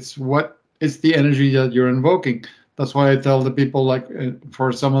 No, it's the energy that you're invoking. That's why I tell the people, like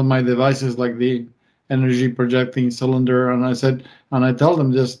for some of my devices, like the energy projecting cylinder, and I tell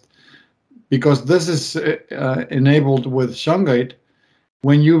them, just because this is enabled with shungite,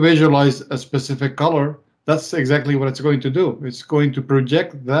 when you visualize a specific color, that's exactly what it's going to do. It's going to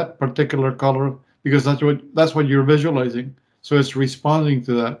project that particular color, because that's what you're visualizing. So it's responding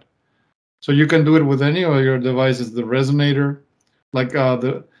to that. So you can do it with any of your devices. The resonator, like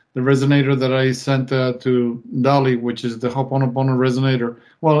the resonator that I sent to Dolly, which is the Ho'oponopono resonator.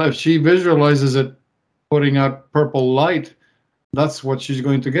 Well, if she visualizes it putting out purple light, that's what she's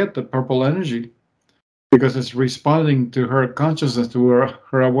going to get, the purple energy, because it's responding to her consciousness, to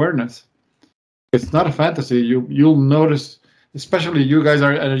her awareness. It's not a fantasy. You'll notice, especially you guys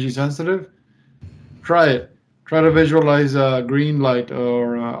are energy sensitive. Try it. Try to visualize a green light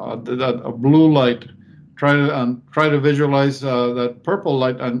or a blue light. Try to visualize that purple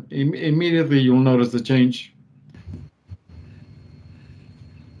light, and immediately you'll notice the change.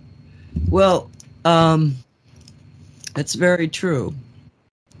 Well, that's very true.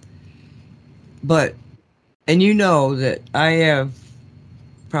 But, and that I have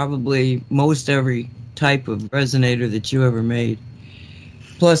probably most every type of resonator that you ever made.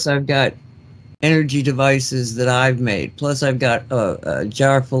 Plus, I've got energy devices that I've made. Plus, I've got a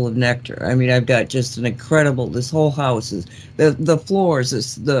jar full of nectar. I mean, I've got just an incredible, this whole house is, the floors,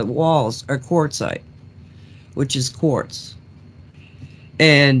 the walls are quartzite, which is quartz.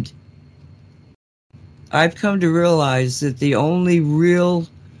 And I've come to realize that the only real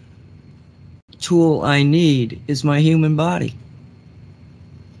tool I need is my human body.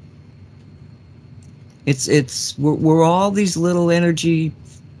 We're all these little energy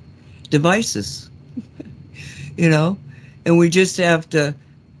devices, and we just have to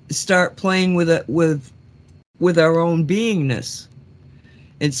start playing with it with our own beingness.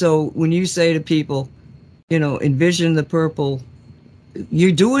 And so when you say to people, envision the purple,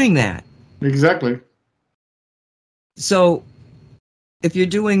 you're doing that. Exactly. So if you're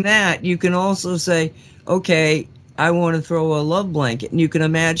doing that, you can also say, okay, I want to throw a love blanket, and you can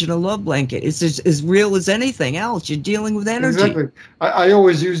imagine a love blanket. It's as real as anything else. You're dealing with energy. Exactly. I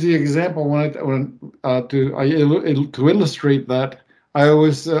always use the example to illustrate that. I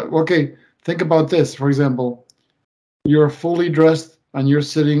always okay. Think about this. For example, you're fully dressed and you're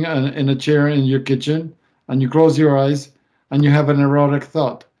sitting in a chair in your kitchen, and you close your eyes and you have an erotic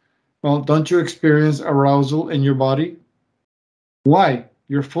thought. Well, don't you experience arousal in your body? Why?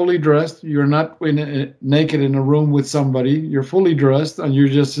 You're fully dressed. You're not naked in a room with somebody. You're fully dressed and you're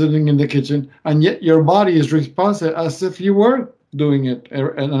just sitting in the kitchen, and yet your body is responsive as if you were doing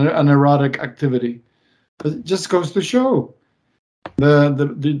an erotic activity. It just goes to show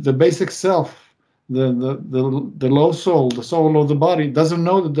the basic self, the low soul, the soul of the body doesn't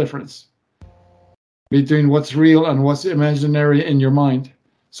know the difference between what's real and what's imaginary in your mind.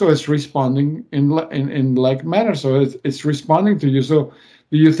 So it's responding in like manner. So it's responding to you. So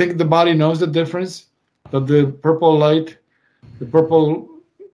do you think the body knows the difference? That the purple light, the purple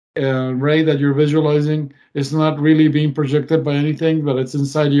ray that you're visualizing is not really being projected by anything, but it's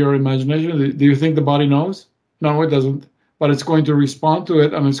inside your imagination? Do you think the body knows? No, it doesn't. But it's going to respond to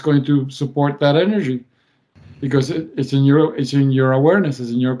it, and it's going to support that energy because it's in your awareness,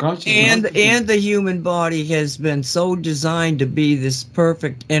 it's in your consciousness. And the human body has been so designed to be this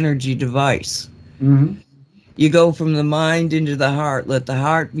perfect energy device. Mm-hmm. You go from the mind into the heart. Let the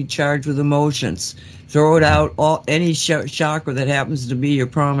heart be charged with emotions. Throw it out any chakra that happens to be your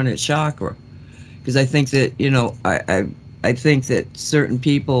prominent chakra. Because I think that I think that certain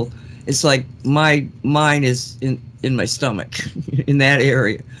people, it's like my mind is in my stomach, in that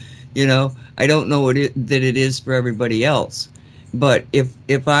area. I don't know that it is for everybody else. But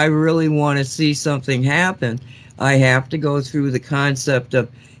if I really want to see something happen, I have to go through the concept of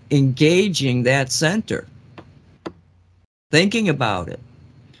engaging that center, thinking about it,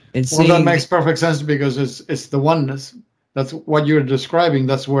 and seeing. Well, that makes perfect sense because it's the oneness. That's what you're describing.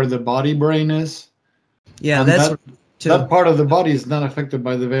 That's where the body brain is. Yeah, and that part of the body is not affected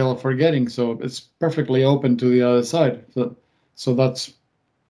by the veil of forgetting, so it's perfectly open to the other side. So that's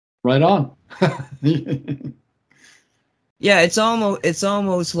right on. Yeah, it's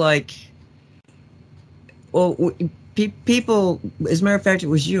almost like, well, people, as a matter of fact, it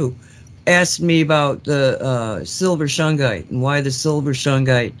was you, asked me about the silver shungite and why the silver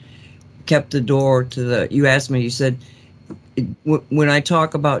shungite kept the door to you asked me, you said, when I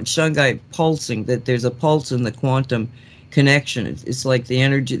talk about shungite pulsing, that there's a pulse in the quantum connection. It's like the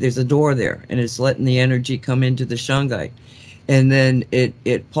energy, there's a door there, and it's letting the energy come into the shungite, and then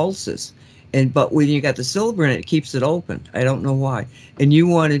it pulses. But when you got the silver in it, it keeps it open. I don't know why. And you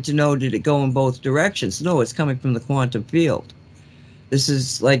wanted to know, did it go in both directions? No, it's coming from the quantum field. This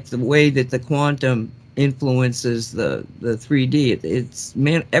is like the way that the quantum influences the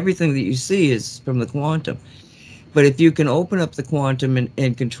 3D. Everything that you see is from the quantum. But if you can open up the quantum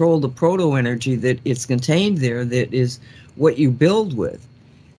and control the proto-energy that it's contained there, that is what you build with,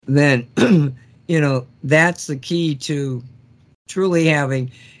 then, that's the key to truly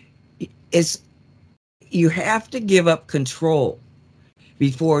having. You have to give up control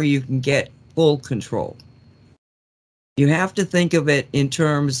before you can get full control. You have to think of it in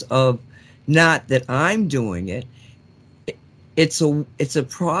terms of not that I'm doing it. It's a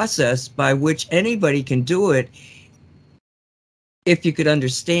process by which anybody can do it if you could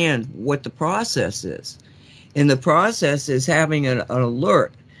understand what the process is. And the process is having an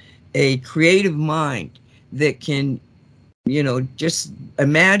alert, a creative mind that can, just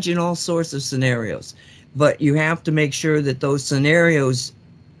imagine all sorts of scenarios. But you have to make sure that those scenarios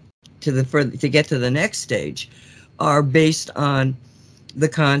to get to the next stage are based on the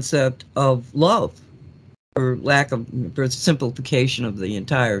concept of love, for simplification of the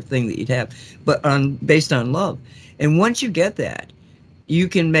entire thing that you'd have, but based on love. And once you get that, you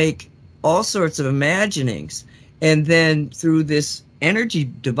can make all sorts of imaginings, and then through this energy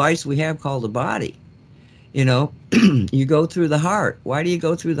device we have called the body, you go through the heart. Why do you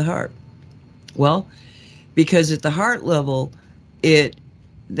go through the heart? Well, because at the heart level,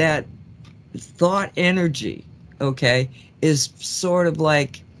 that thought energy, okay, is sort of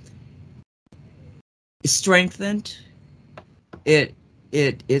like strengthened.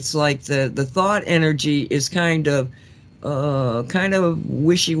 It's like the thought energy is kind of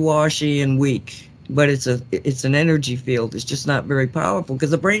wishy-washy and weak, but it's an energy field. It's just not very powerful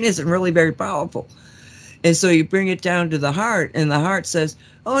because the brain isn't really very powerful. And so you bring it down to the heart, and the heart says,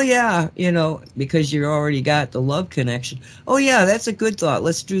 oh yeah, because you already got the love connection. Oh yeah, that's a good thought.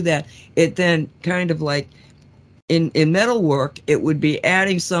 Let's do that. It then kind of like in metal work, it would be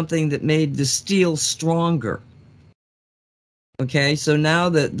adding something that made the steel stronger. Okay, so now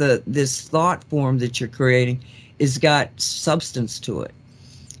this thought form that you're creating is got substance to it.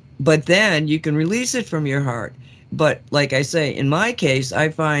 But then you can release it from your heart. But like I say, in my case, I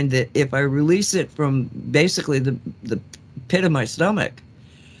find that if I release it from basically the pit of my stomach,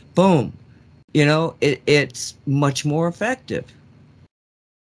 boom, it's much more effective.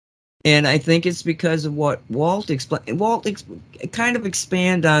 And I think it's because of what Walt explained. Kind of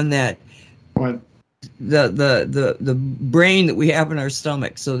expand on that. What? The brain that we have in our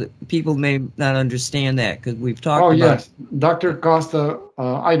stomach, so that people may not understand that, because we've talked about. Yes, Dr. Costa.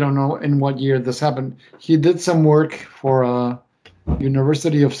 I don't know in what year this happened. He did some work for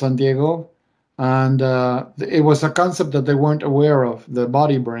University of San Diego, and it was a concept that they weren't aware of, the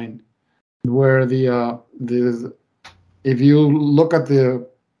body brain, where the if you look at the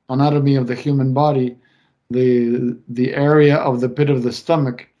anatomy of the human body, the area of the pit of the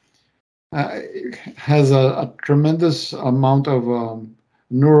stomach has a tremendous amount of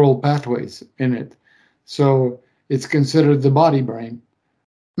neural pathways in it. So it's considered the body brain.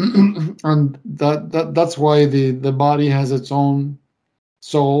 And that's why the body has its own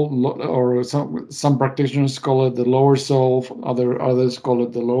soul, or some practitioners call it the lower soul, others call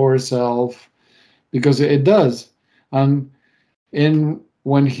it the lower self, because it does. And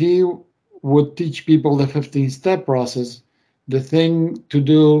when he would teach people the 15-step process, the thing to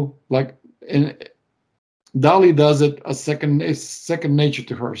do, like Dali does it, it's second nature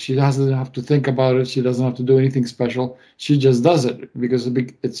to her. She doesn't have to think about it. She doesn't have to do anything special. She just does it because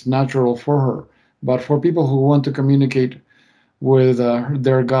it's natural for her. But for people who want to communicate with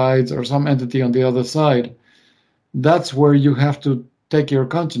their guides or some entity on the other side, that's where you have to take your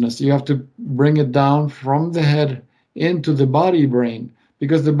consciousness. You have to bring it down from the head into the body brain,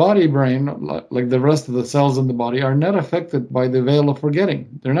 because the body brain, like the rest of the cells in the body, are not affected by the veil of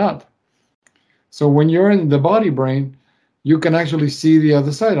forgetting. They're not. So when you're in the body brain, you can actually see the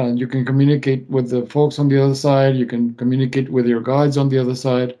other side on it. You can communicate with the folks on the other side. You can communicate with your guides on the other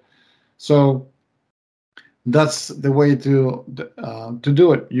side. So that's the way to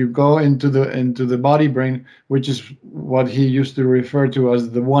do it. You go into the body brain, which is what he used to refer to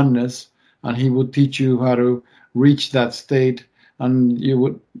as the oneness, and he would teach you how to reach that state. And you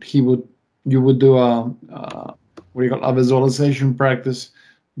would do a visualization practice,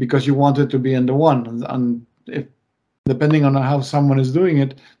 because you want it to be in the one. And if, depending on how someone is doing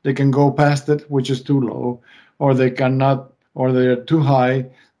it, they can go past it, which is too low, or they cannot, or they're too high.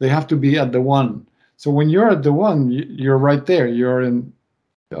 They have to be at the one. So when you're at the one, you're right there. You're in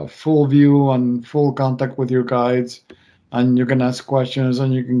full view and full contact with your guides, and you can ask questions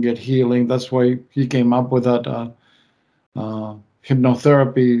and you can get healing. That's why he came up with that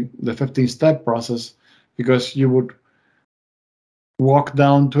hypnotherapy, the 15-step process, because you would walk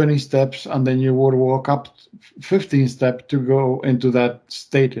down 20 steps and then you would walk up 15 steps to go into that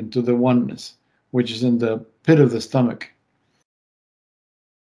state, into the oneness, which is in the pit of the stomach.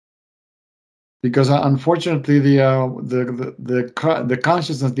 Because unfortunately, the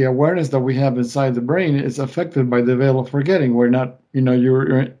consciousness, the awareness that we have inside the brain is affected by the veil of forgetting. We're not,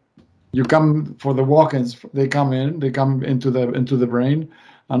 you come for the walk-ins. They come into the brain,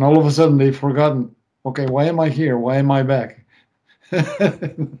 and all of a sudden they've forgotten. Okay, why am I here? Why am I back?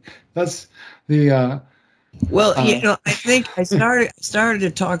 That's the. I think I started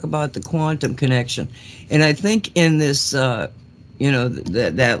to talk about the quantum connection, and I think in this,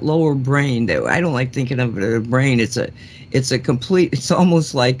 that lower brain, that I don't like thinking of it as a brain. It's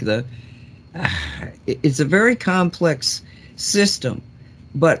almost like it's a very complex system,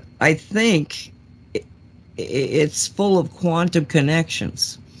 but I think it's full of quantum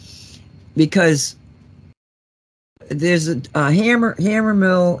connections, because there's a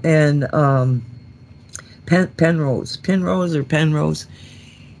Hammermill and Penrose.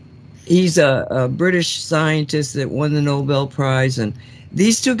 He's a British scientist that won the Nobel Prize, and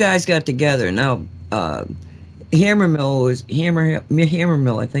these two guys got together. Now, Hammermill,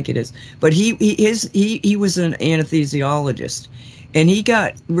 I think it is, but he was an anesthesiologist, and he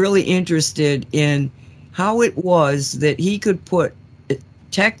got really interested in how it was that he could put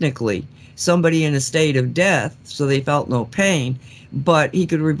technically somebody in a state of death so they felt no pain, but he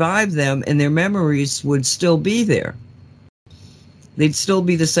could revive them and their memories would still be there. They'd still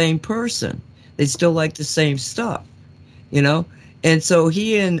be the same person. They'd still like the same stuff, And so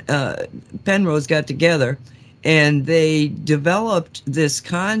he and Penrose got together, and they developed this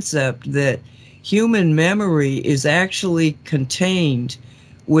concept that human memory is actually contained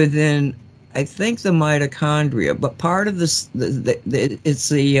within, I think, the mitochondria, but part of this, it's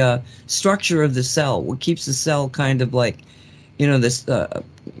the structure of the cell, what keeps the cell kind of like, this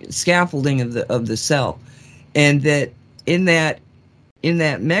scaffolding of the cell, and that in that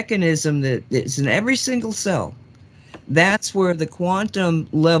mechanism that it's in every single cell, that's where the quantum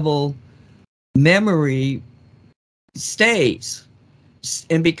level memory stays.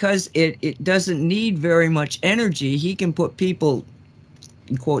 And because it doesn't need very much energy, he can put people,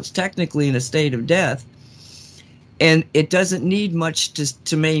 in quotes, technically in a state of death, and it doesn't need much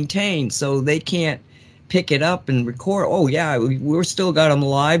to maintain, so they can't pick it up and record. Oh yeah, we're still got them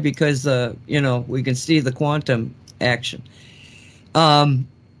alive because we can see the quantum action.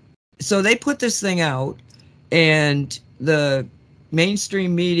 So they put this thing out, and the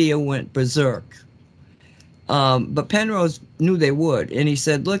mainstream media went berserk. But Penrose knew they would, and he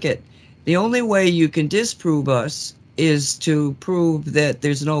said, look, the only way you can disprove us is to prove that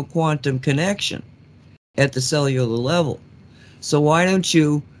there's no quantum connection at the cellular level. So why don't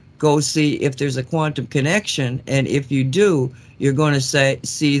you go see if there's a quantum connection, and if you do, you're going to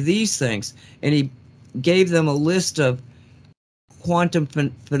see these things. And he gave them a list of quantum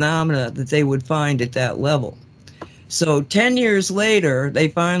phenomena that they would find at that level. So 10 years later, they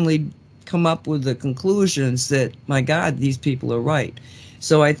finally come up with the conclusions that, my God, these people are right.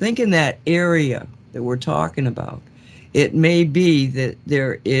 So I think in that area that we're talking about, it may be that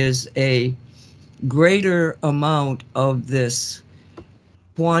there is a greater amount of this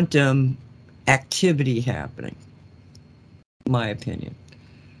quantum activity happening, in my opinion.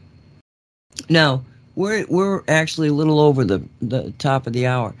 Now, we're actually a little over the top of the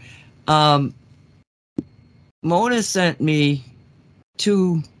hour. Mona sent me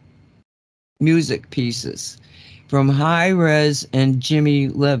 2 music pieces from High Res and Jimmy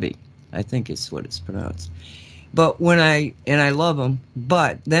Levy. I think it's what it's pronounced. But I love them,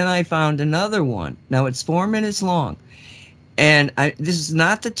 but then I found another one. Now it's 4 minutes long. And this is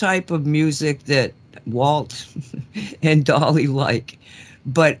not the type of music that Walt and Dolly like.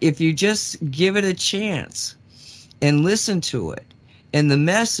 But if you just give it a chance and listen to it and the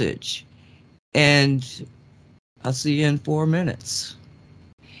message, and I'll see you in 4 minutes.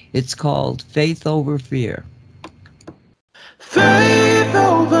 It's called Faith Over Fear. Faith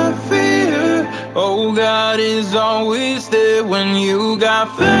over fear. Oh, God is always there when you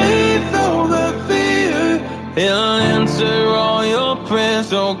got faith over fear. He'll answer all your prayers.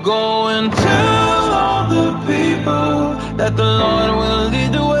 So go and tell all the people that the Lord will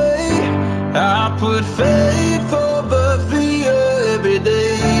lead the way. I put faith over fear every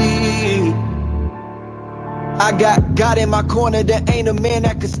day. I got God in my corner, there ain't a man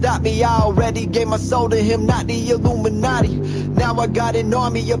that could stop me. I already gave my soul to him, not the Illuminati. Now I got an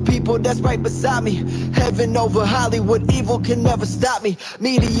army of people that's right beside me. Heaven over Hollywood, evil can never stop me.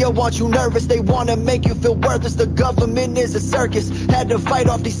 Media want you nervous, they wanna make you feel worthless. The government is a circus, had to fight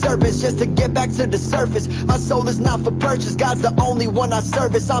off these serpents just to get back to the surface. My soul is not for purchase, God's the only one I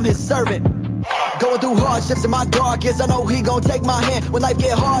service, I'm his servant. Going through hardships in my darkest, I know he gon' take my hand. When life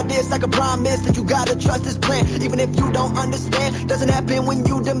get hard, it's like a promise that you gotta trust his plan. Even if you don't understand, doesn't happen when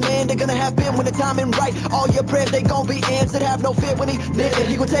you demand. They're gonna happen when the timing right. All your prayers, they gon' be answered. Have no fear when he near.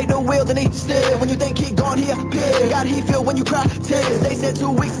 He gon' take the wheel, then he steer. When you think he gone, he appear. God, he feel when you cry tears. They said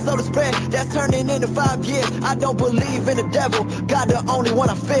 2 weeks is slow to spread, that's turning into 5 years. I don't believe in the devil, God the only one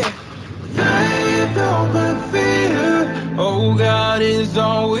I fear. Faith over fear. Oh, God is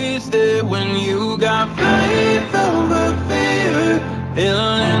always there when you got faith over fear. He'll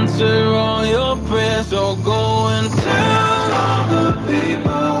answer all your prayers. So go and tell all the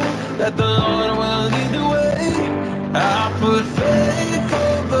people that the Lord will lead the way. I put faith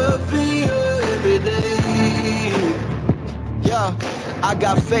over fear every day. Yeah. I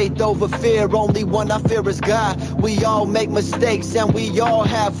got faith over fear, only one I fear is God. We all make mistakes and we all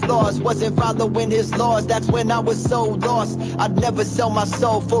have flaws. Wasn't following his laws, that's when I was so lost. I'd never sell my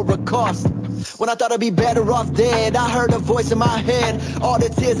soul for a cost. When I thought I'd be better off dead, I heard a voice in my head. All the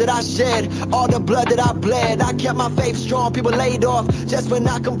tears that I shed, all the blood that I bled, I kept my faith strong, people laid off. Just when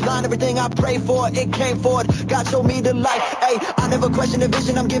I complied, everything I prayed for, it came forward. God showed me the light. Hey, I never question the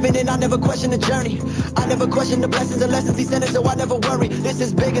vision I'm giving it, I never question the journey. I never question the blessings and lessons he sent us, so I never worry. This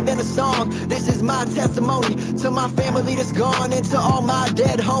is bigger than a song, this is my testimony. To my family that's gone and to all my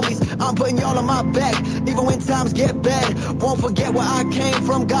dead homies, I'm putting y'all on my back, even when times get bad. Won't forget where I came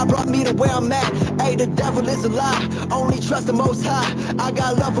from, God brought me to where I'm at. Hey, the devil is a lie, only trust the Most High. I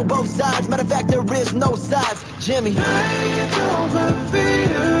got love for both sides, matter of fact there is no sides. Jimmy. Faith over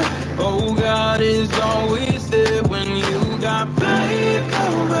fear. Oh, God is always there when you got faith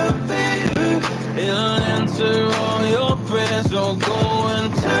over fear. He'll answer all your prayers. So go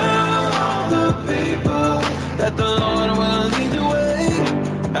and tell all the people that the Lord will lead the way.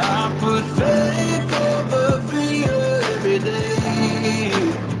 I put faith over fear every day.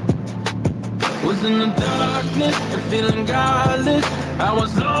 Was in the darkness and feeling godless. I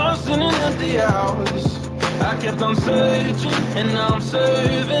was lost in an empty house. I I kept on searching, and now I'm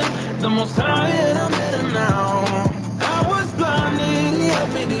serving the Most High, and I'm better now. I was blinded, He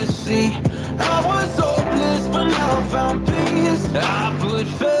helped me to see. I was hopeless, but now I found peace. I put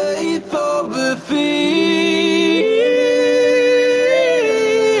faith over fear.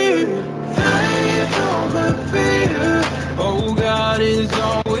 Faith over fear. Oh, God is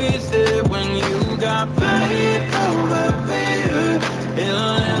always there when you got faith over fear.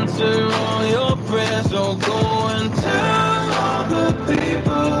 He'll answer all your prayers. So go and tell all the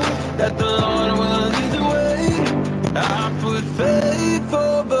people that the Lord will lead the way. I put faith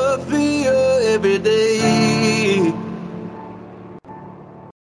over fear every day.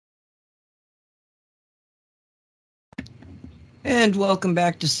 And welcome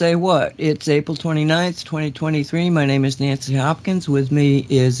back to Say What. It's April 29th, 2023. My name is Nancy Hopkins. With me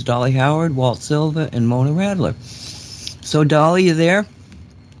is Dolly Howard, Walt Silva, and Mona Radler. So, Dolly, you there?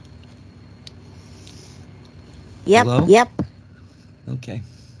 Yep, Hello? yep. Okay.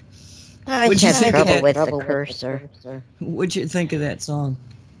 I What'd you just think have of trouble that? with the cursor. What'd you think of that song?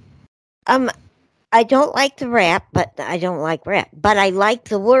 I don't like the rap, but I don't like rap. But I like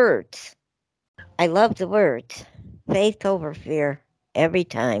the words. I love the words. Faith over fear every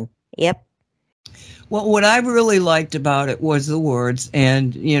time. Yep. Well, what I really liked about it was the words,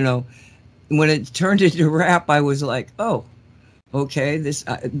 and when it turned into rap, I was like, "Oh, okay." This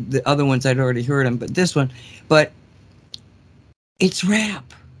the other ones I'd already heard them, but this one, it's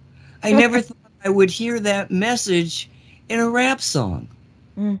rap. I never thought I would hear that message in a rap song.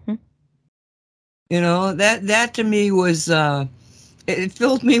 Mm-hmm. That to me was it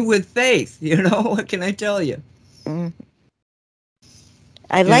filled me with faith. What can I tell you? Mm.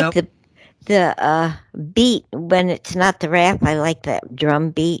 I like the beat when it's not the rap. I like that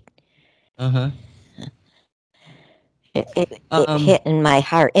drum beat. Uh-huh. It hit in my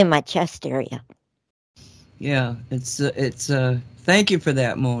heart, in my chest area. Yeah, it's thank you for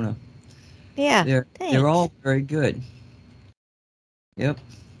that, Mona. Yeah, they're all very good. Yep.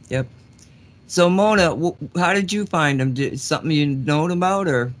 So Mona, how did you find them? Something you know about,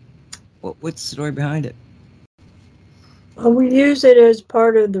 or what's the story behind it? Well, we use it as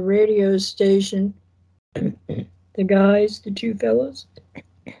part of the radio station. The guys, the two fellows,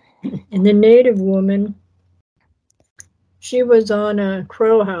 and the native woman. She was on a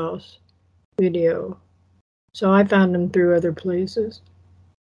Crow House video, so I found them through other places.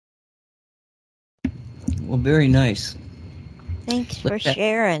 Well, very nice. Thanks for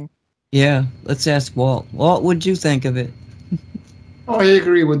sharing. Yeah, let's ask Walt. Walt, what'd you think of it? Oh, I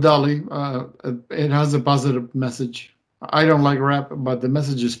agree with Dolly. It has a positive message. I don't like rap, but the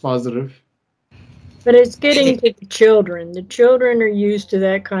message is positive. But it's getting to the children. The children are used to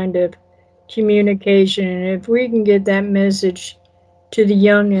that kind of communication. And if we can get that message to the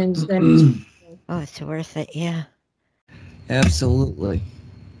youngins, then it's worth it, yeah. Absolutely.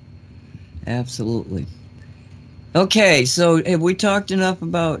 Okay, so have we talked enough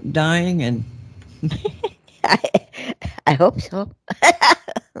about dying? And I hope so.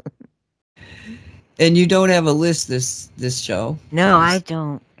 And you don't have a list this show? No, I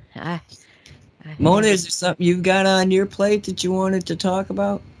don't. Mona, is there something you've got on your plate that you wanted to talk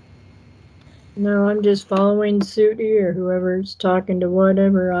about? No, I'm just following suit here. Whoever's talking to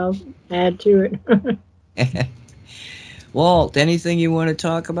whatever, I'll add to it. Walt, anything you want to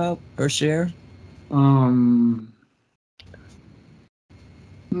talk about or share? I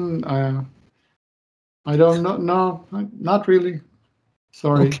don't know. No, not really.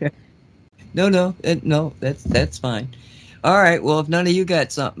 Sorry. Okay. No, that's fine. All right. Well, if none of you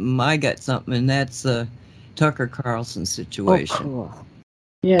got something, I got something, and that's Tucker Carlson situation. Oh, cool.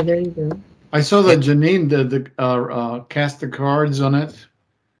 Yeah, there you go. I saw that Janine did cast the cards on it,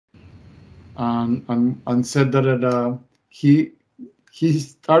 and said that he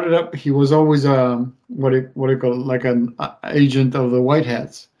started up. He was always what do you call it, like an agent of the White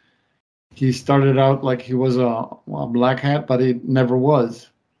Hats. He started out like he was a black hat, but he never was.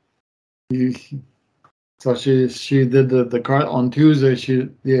 So she did the card on Tuesday.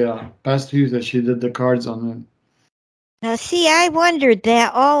 Past Tuesday she did the cards on him. Now, see, I wondered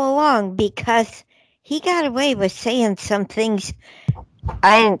that all along because he got away with saying some things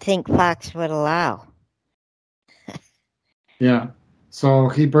I didn't think Fox would allow. Yeah. So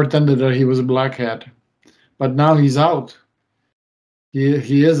he pretended that he was a black hat, but now he's out.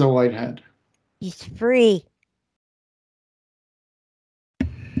 He is a white hat. He's free.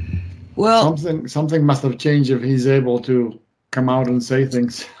 Well, something must have changed if he's able to come out and say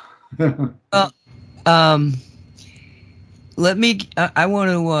things. Let me. I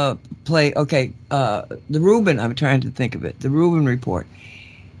want to play. Okay, the Rubin. I'm trying to think of it. The Rubin report.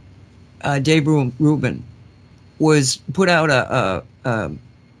 Dave Rubin was put out a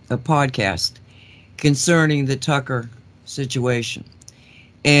podcast concerning the Tucker situation,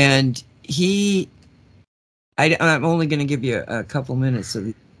 and I'm only going to give you a couple minutes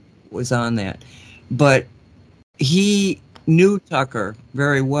of was on that, but he knew Tucker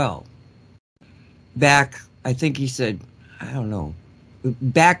very well back, I think he said, I don't know,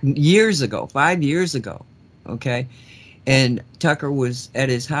 back years ago, 5 years ago, okay? And Tucker was at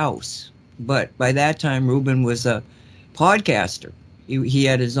his house, but by that time, Rubin was a podcaster. He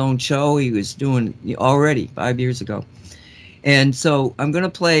had his own show he was doing already 5 years ago. And so I'm going to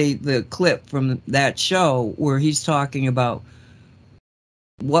play the clip from that show where he's talking about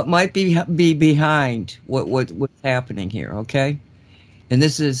what might be behind what's happening here, okay? And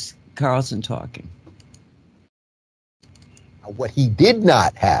this is Carlson talking. What he did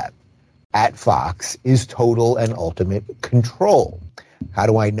not have at Fox is total and ultimate control. How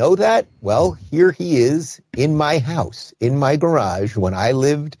do I know that? Well, here he is in my house, in my garage, when I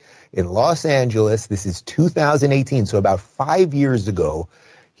lived in Los Angeles. This is 2018, so about 5 years ago.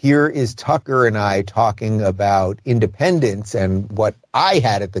 Here is Tucker and I talking about independence and what I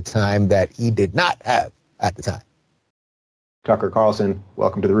had at the time that he did not have at the time. Tucker Carlson,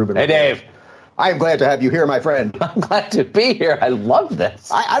 welcome to the Rubin Hey, Report. Dave. I am glad to have you here, my friend. I'm glad to be here. I love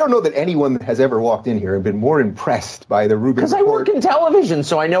this. I don't know that anyone has ever walked in here and been more impressed by the Rubin Because I Report. work in television,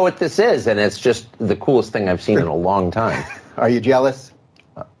 so I know what this is, and it's just the coolest thing I've seen in a long time. Are you jealous?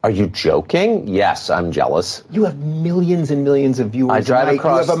 Are you joking? Yes, I'm jealous. You have millions and millions of viewers. I drive Mike.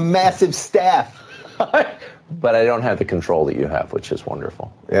 across- You have a massive staff. But I don't have the control that you have, which is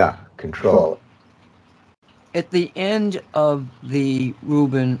wonderful. Yeah, control. At the end of the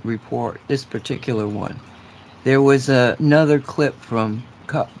Rubin Report, this particular one, there was another clip from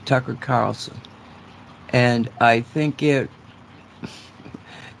Tucker Carlson, and I think it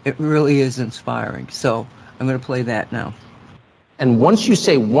really is inspiring. So I'm going to play that now. And once you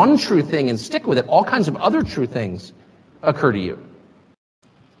say one true thing and stick with it, all kinds of other true things occur to you.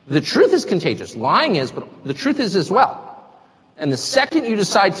 The truth is contagious. Lying is, but the truth is as well. And the second you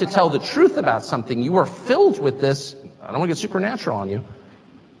decide to tell the truth about something, you are filled with this, I don't want to get supernatural on you,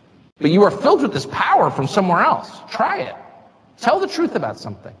 but you are filled with this power from somewhere else. Try it. Tell the truth about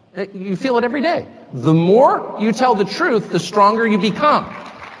something. You feel it every day. The more you tell the truth, the stronger you become.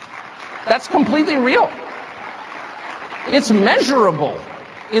 That's completely real. It's measurable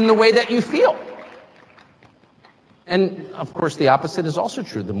in the way that you feel. And of course, the opposite is also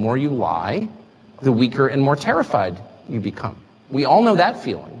true. The more you lie, the weaker and more terrified you become. We all know that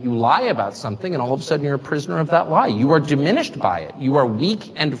feeling. You lie about something and all of a sudden you're a prisoner of that lie. You are diminished by it. You are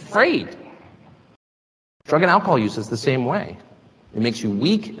weak and afraid. Drug and alcohol use is the same way. It makes you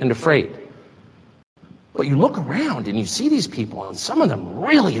weak and afraid. But you look around and you see these people, and some of them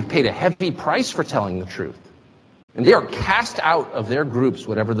really have paid a heavy price for telling the truth. And they are cast out of their groups,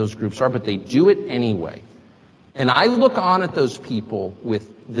 whatever those groups are, but they do it anyway. And I look on at those people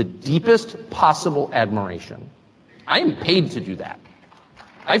with the deepest possible admiration. I am paid to do that.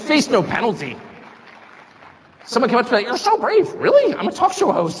 I face no penalty. Someone came up to me like, "You're so brave." Really? I'm a talk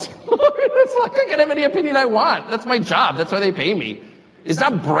show host. It's like I can have any opinion I want. That's my job. That's why they pay me. It's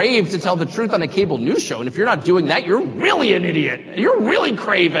not brave to tell the truth on a cable news show. And if you're not doing that, you're really an idiot. You're really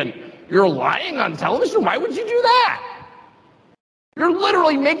craven. You're lying on television? Why would you do that? You're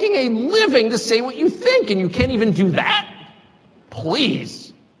literally making a living to say what you think, and you can't even do that?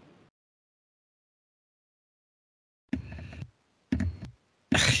 Please.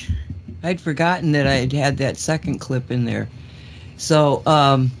 I'd forgotten that I had that second clip in there. So,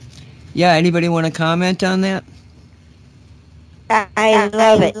 yeah, anybody want to comment on that? I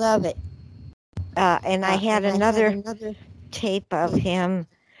love it. And I had another tape of him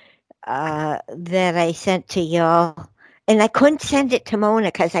that I sent to y'all. And I couldn't send it to Mona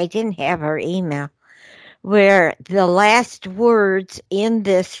because I didn't have her email. Where the last words in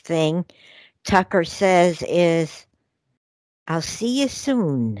this thing, Tucker says is, "I'll see you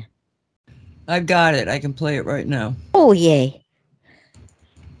soon." I've got it. I can play it right now. Oh, yay.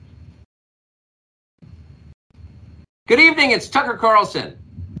 Good evening, it's Tucker Carlson.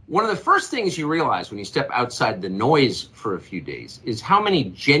 One of the first things you realize when you step outside the noise for a few days is how many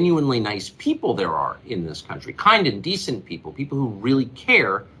genuinely nice people there are in this country. Kind and decent people, people who really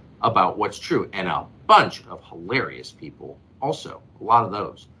care about what's true, and a bunch of hilarious people also, a lot of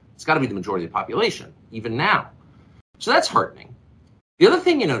those. It's got to be the majority of the population, even now. So that's heartening. The other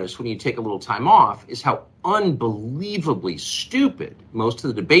thing you notice when you take a little time off is how unbelievably stupid most of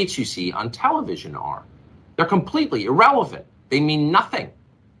the debates you see on television are. They're completely irrelevant. They mean nothing.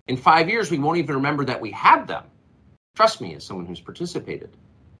 In 5 years, we won't even remember that we had them. Trust me, as someone who's participated.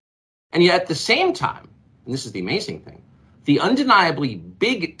 And yet at the same time, and this is the amazing thing, the undeniably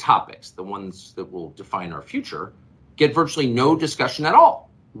big topics, the ones that will define our future, get virtually no discussion at all.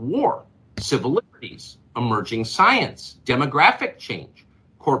 War, civil liberties, emerging science, demographic change,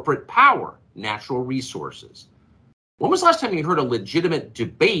 corporate power, natural resources. When was the last time you heard a legitimate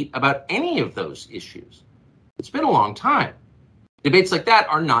debate about any of those issues? It's been a long time. Debates like that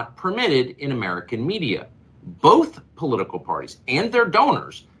are not permitted in American media. Both political parties and their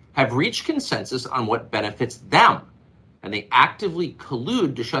donors have reached consensus on what benefits them, and they actively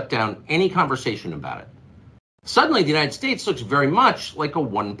collude to shut down any conversation about it. Suddenly, the United States looks very much like a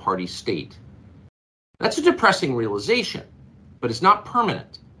one-party state. That's a depressing realization, but it's not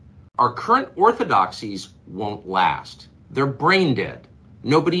permanent. Our current orthodoxies won't last. They're brain dead.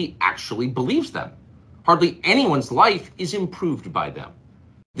 Nobody actually believes them. Hardly anyone's life is improved by them.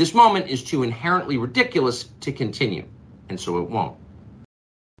 This moment is too inherently ridiculous to continue, and so it won't.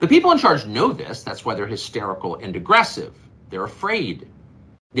 The people in charge know this. That's why they're hysterical and aggressive. They're afraid.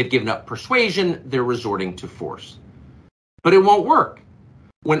 They've given up persuasion. They're resorting to force. But it won't work.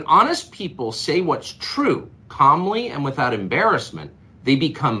 When honest people say what's true, calmly and without embarrassment, they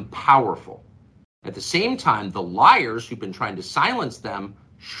become powerful. At the same time, the liars who've been trying to silence them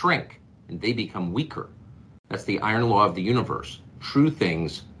shrink, and they become weaker. That's the iron law of the universe. True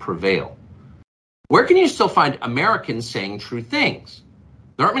things prevail. Where can you still find Americans saying true things?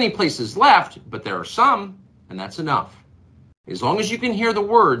 There aren't many places left, but there are some, and that's enough. As long as you can hear the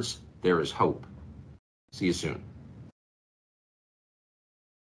words, there is hope. See you soon.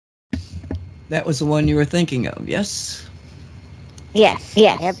 That was the one you were thinking of, yes? Yes,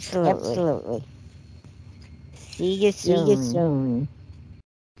 absolutely. See you soon.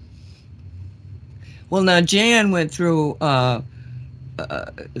 Well, now Jan went through the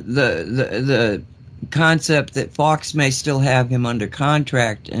concept that Fox may still have him under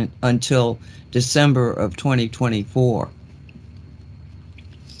contract until December of 2024.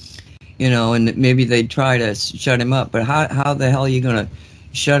 You know, and maybe they'd try to shut him up. But how the hell are you going to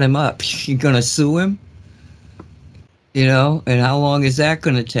shut him up? You going to sue him? You know, and how long is that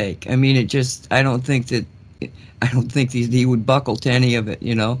going to take? I mean, I don't think he would buckle to any of it,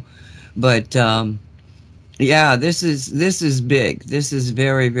 you know. But yeah, this is big. This is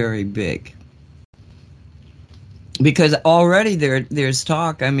very, very big. Because already there's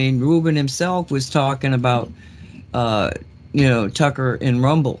talk. I mean, Rubin himself was talking about Tucker and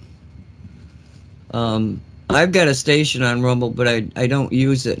Rumble. I've got a station on Rumble, but I don't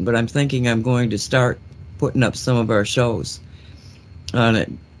use it. But I'm thinking I'm going to start putting up some of our shows on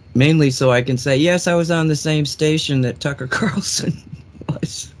it, mainly so I can say, yes, I was on the same station that Tucker Carlson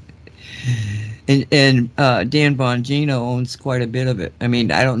was. And Dan Bongino owns quite a bit of it. I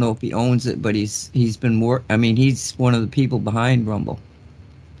mean, I don't know if he owns it, but he's been more. I mean, he's one of the people behind Rumble.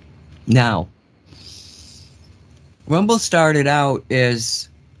 Now, Rumble started out as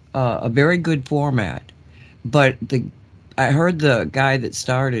a very good format, but I heard the guy that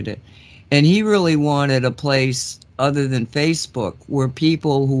started it, and he really wanted a place other than Facebook where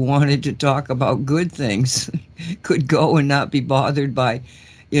people who wanted to talk about good things could go and not be bothered by,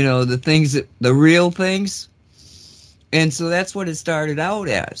 the things the real things. And so that's what it started out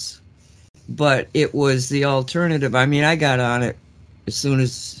as. But it was the alternative. I mean, I got on it as soon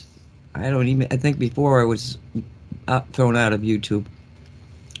as, I think before I was thrown out of YouTube.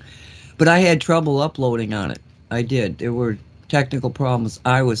 But I had trouble uploading on it. I did. There were technical problems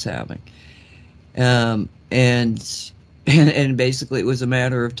I was having. And basically it was a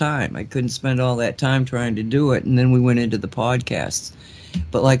matter of time. I couldn't spend all that time trying to do it. And then we went into the podcasts.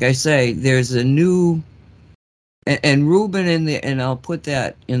 But like I say, there's a new, and Rubin and I'll put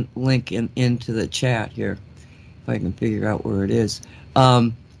that link into the chat here, if I can figure out where it is.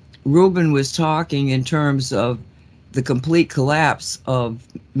 Rubin was talking in terms of the complete collapse of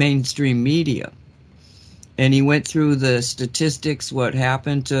mainstream media. And he went through the statistics, what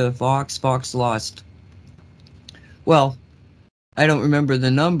happened to Fox. Fox lost, well, I don't remember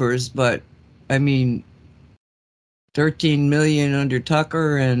the numbers, but I mean, 13 million under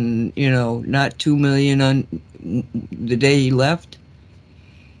Tucker and, not 2 million on the day he left.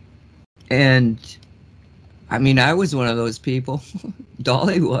 And I mean, I was one of those people.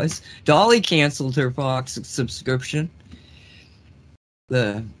 Dolly was. Dolly canceled her Fox subscription.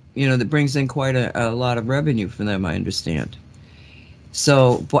 That brings in quite a lot of revenue for them, I understand.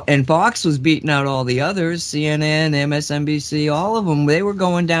 So, and Fox was beating out all the others, CNN, MSNBC, all of them. They were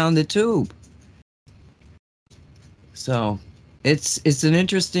going down the tube. So, it's an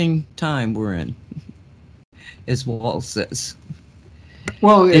interesting time we're in, as Walt says.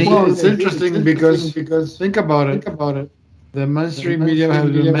 Well, it's interesting because think about it. The mainstream media has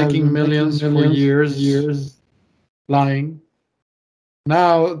been making millions for years lying.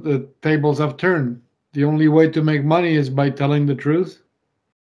 Now the tables have turned. The only way to make money is by telling the truth.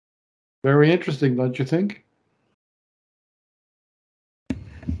 Very interesting, don't you think?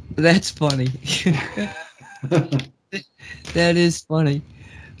 That's funny. That is funny.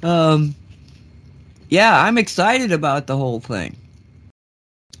 Yeah, I'm excited about the whole thing.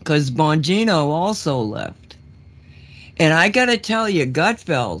 Because Bongino also left. And I got to tell you,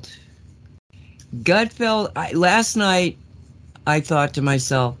 Gutfeld, last night I thought to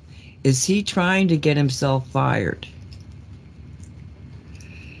myself, is he trying to get himself fired?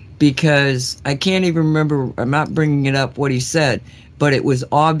 Because I can't even remember, I'm not bringing it up what he said, but it was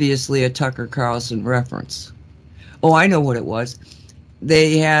obviously a Tucker Carlson reference. Oh, I know what it was.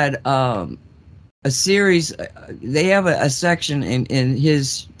 They had a series, they have a section in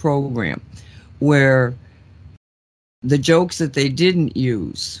his program where the jokes that they didn't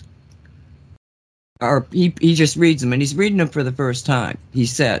use are, he just reads them, and he's reading them for the first time, he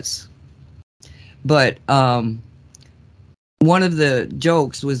says. But one of the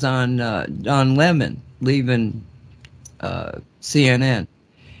jokes was on Don Lemon leaving CNN,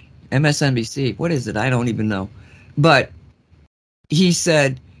 MSNBC. What is it? I don't even know. But he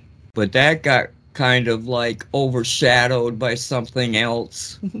said, but that got kind of like overshadowed by something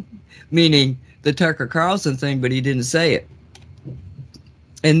else, meaning the Tucker Carlson thing, but he didn't say it.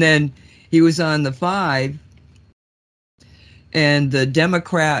 And then he was on the 5, and the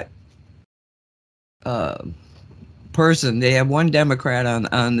Democrat person, they have one Democrat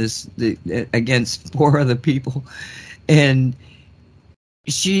on this against 4 other people, and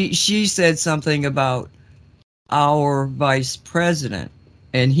she said something about our vice president,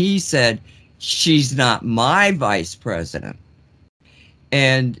 and he said, she's not my vice president.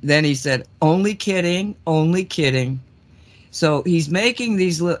 And then he said, only kidding. So he's making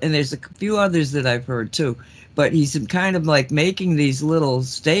these little, and there's a few others that I've heard too, but he's kind of like making these little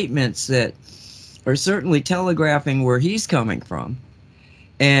statements that are certainly telegraphing where he's coming from.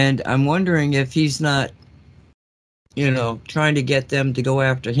 And I'm wondering if he's not, trying to get them to go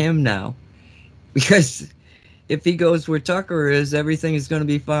after him now. Because if he goes where Tucker is, everything is going to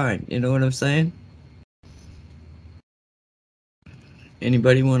be fine. You know what I'm saying?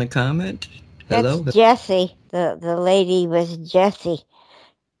 Anybody want to comment? Hello? That's Jessie. The lady was Jessie,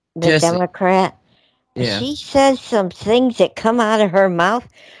 the Democrat. Yeah. She says some things that come out of her mouth.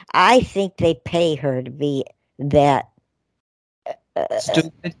 I think they pay her to be that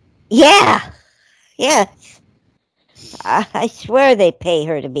stupid. Yeah. Yes. I swear they pay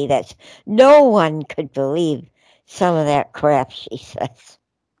her to be that. No one could believe some of that crap she says.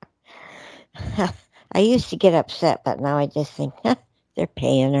 I used to get upset, but now I just think, they're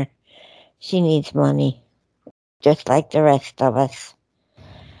paying her. She needs money, just like the rest of us.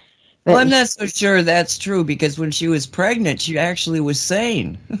 But well, I'm not so sure that's true, because when she was pregnant, she actually was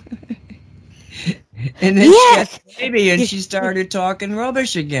sane. And then she had a baby, and she started talking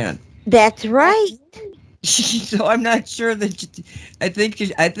rubbish again. That's right. So I'm not sure that. I think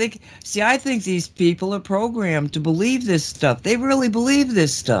these people are programmed to believe this stuff. They really believe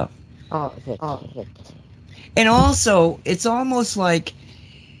this stuff. And also, it's almost like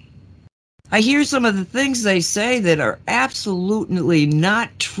I hear some of the things they say that are absolutely not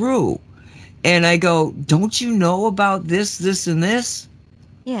true. And I go, don't you know about this, this, and this?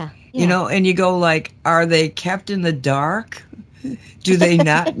 Yeah. And you go like, are they kept in the dark? Do they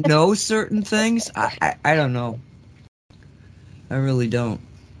not know certain things? I don't know. I really don't.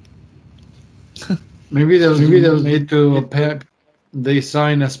 Maybe those need to they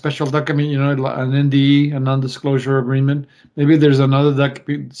sign a special document, an NDE, a non-disclosure agreement. Maybe there's another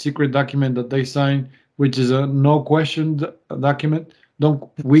secret document that they sign, which is a no-question document. Don't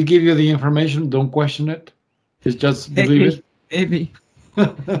we give you the information? Don't question it. It's just believe it. Maybe.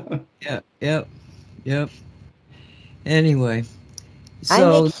 Yep. Anyway,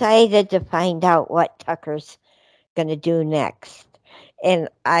 I'm excited to find out what Tucker's going to do next. And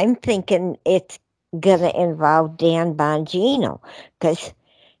I'm thinking it's going to involve Dan Bongino, because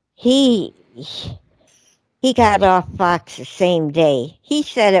he got off Fox the same day. He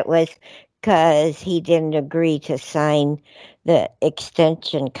said it was because he didn't agree to sign the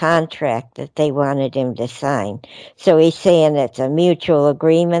extension contract that they wanted him to sign. So he's saying it's a mutual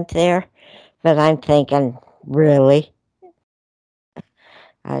agreement there. But I'm thinking, really?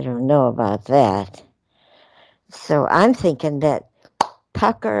 I don't know about that. So I'm thinking that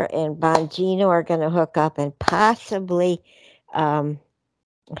Tucker and Bongino are going to hook up, and possibly,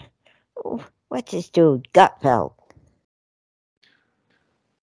 what's his dude, Gutfeld.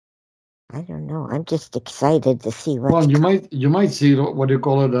 I don't know. I'm just excited to see what's Well, you might see what do you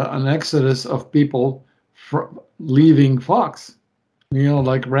call it, an exodus of people leaving Fox. You know,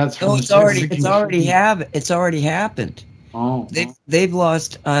 like rats from No, the it's already happened. Oh, They've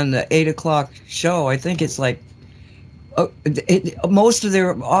lost on the 8:00 show. I think it's like most of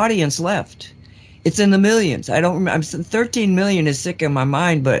their audience left. It's in the millions. I don't remember. 13 million is sick in my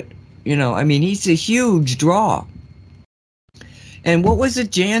mind, but you know, I mean, he's a huge draw. And what was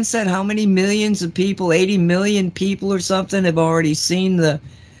it Jan said? How many millions of people? 80 million people or something have already seen the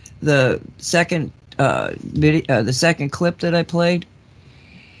second video, the second clip that I played.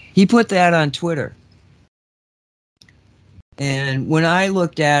 He put that on Twitter. And when I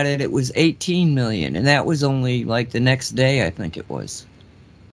looked at it, it was 18 million, and that was only like the next day, I think it was.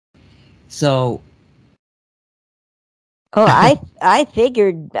 So. Oh, I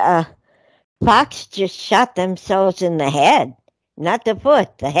figured Fox just shot themselves in the head, not the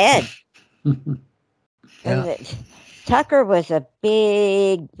foot, the head. Yeah. Tucker was a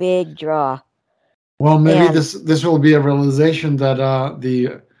big draw. Well, maybe this will be a realization that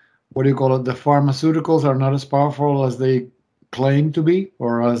the what do you call it? The pharmaceuticals are not as powerful as they claim to be,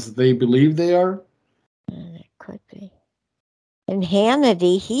 or as they believe they are. It could be. And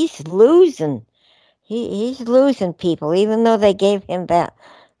Hannity, he's losing. He's losing people, even though they gave him that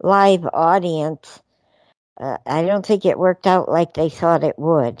live audience. I don't think it worked out like they thought it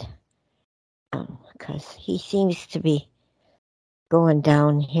would, because he seems to be going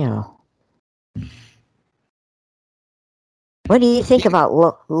downhill. What do you think about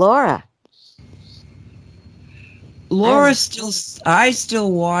Laura? Laura I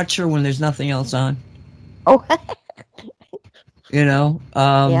still watch her when there's nothing else on. Oh. You know,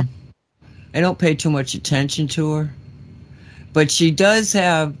 yeah. I don't pay too much attention to her, but she does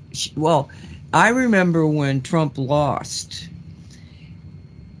have, well, I remember when Trump lost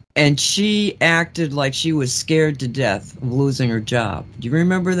and she acted like she was scared to death of losing her job. Do you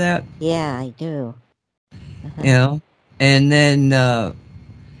remember that? Yeah, I do. Uh-huh. You know, and then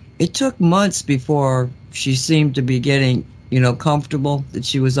it took months before she seemed to be getting, comfortable that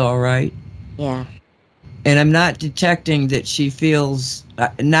she was all right. Yeah. And I'm not detecting that she feels,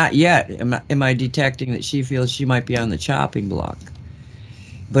 not yet, am I detecting that she feels she might be on the chopping block.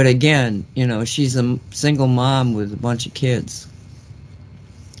 But again, she's a single mom with a bunch of kids.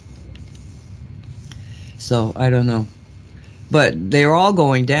 So, I don't know. But they're all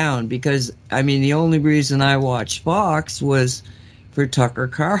going down because, the only reason I watched Fox was for Tucker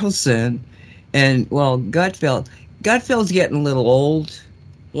Carlson and, well, Gutfeld. Gutfeld's getting a little old.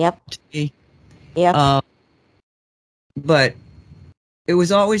 Yep. To me. Yep. But it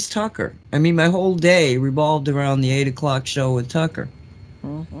was always Tucker. My whole day revolved around the 8:00 show with Tucker.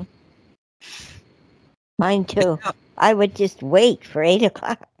 Mm-hmm. Mine too. I would just wait for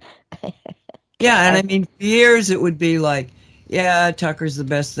 8:00. Yeah, and for years it would be like, yeah, Tucker's the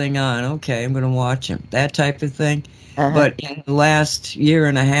best thing on. Okay, I'm going to watch him. That type of thing. Uh-huh. But in the last year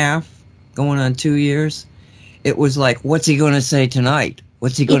and a half, going on 2 years, it was like, what's he going to say tonight?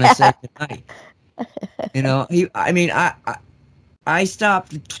 What's he going to say tonight? I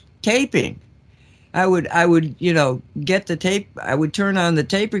stopped taping. I would, get the tape. I would turn on the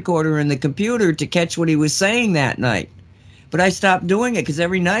tape recorder in the computer to catch what he was saying that night. But I stopped doing it because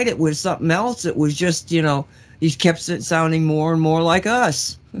every night it was something else. It was just, he kept sounding more and more like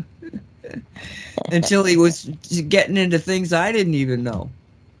us until he was getting into things I didn't even know.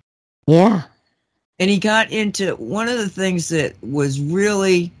 Yeah. And he got into one of the things that was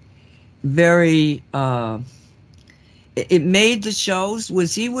really very, it made the shows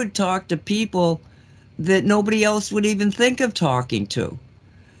was he would talk to people that nobody else would even think of talking to.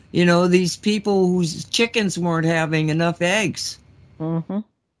 These people whose chickens weren't having enough eggs. Mm-hmm.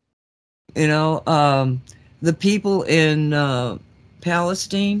 The people in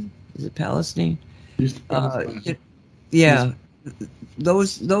Palestine. Is it Palestine? Yeah.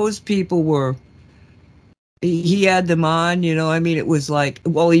 Those people were, he had them on, it was like,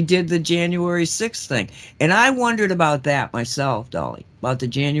 well, he did the January 6th thing. And I wondered about that myself, Dolly, about the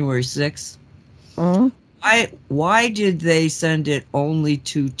January 6th. Mm-hmm. Why did they send it only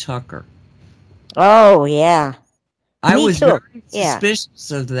to Tucker? Oh, yeah. I Me was too. very Yeah.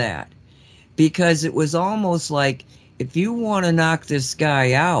 suspicious of that because it was almost like if you want to knock this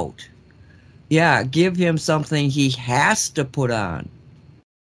guy out, yeah, give him something he has to put on.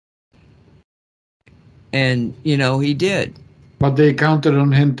 And, he did. But they counted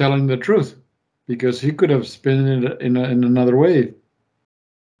on him telling the truth because he could have spun it in another way.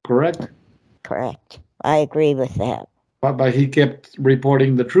 Correct? Correct. I agree with that. But he kept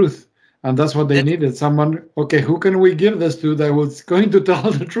reporting the truth. And that's what they needed. Someone, okay, who can we give this to that was going to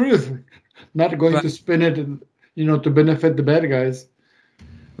tell the truth? not going Right. to spin it, to benefit the bad guys.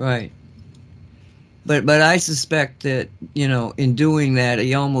 Right. But I suspect that, in doing that,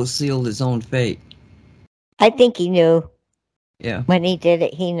 he almost sealed his own fate. I think he knew Yeah. when he did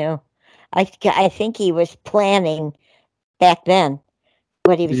it. He knew. I think he was planning back then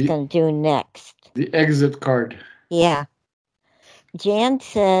what he was going to do next. The exit card. Yeah. Jan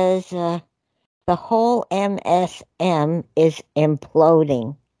says the whole MSM is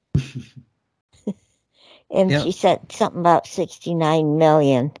imploding. And Yep. she said something about 69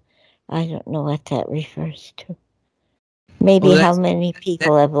 million. I don't know what that refers to. Maybe Well, how many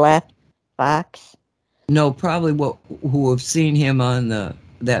people have left Fox? No, probably who have seen him on that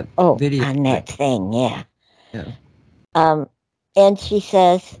video. On that thing, yeah. Yeah. And she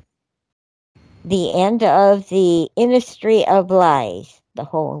says the end of the industry of lies. The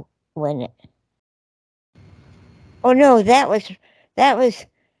whole when it. Oh no, that was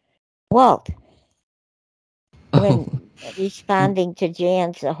Walt. When responding to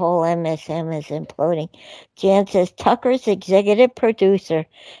Jan's, the whole MSM is imploding. Jan says Tucker's executive producer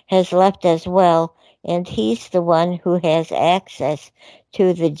has left as well, and he's the one who has access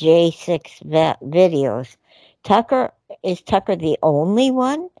to the J6 videos. Is Tucker the only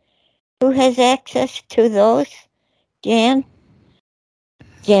one who has access to those, Jan?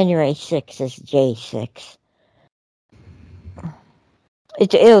 January 6th is J6.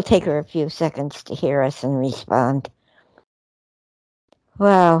 It'll take her a few seconds to hear us and respond.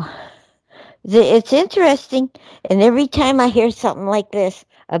 Wow. It's interesting. And every time I hear something like this,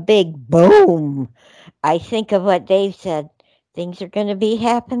 a big boom, I think of what Dave said. Things are going to be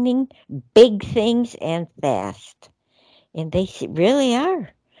happening, big things and fast. And they really are.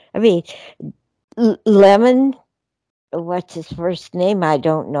 I mean, Lemon, what's his first name? I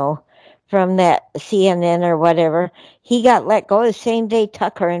don't know. From that CNN or whatever, he got let go the same day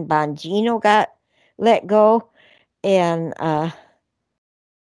Tucker and Bongino got let go. And I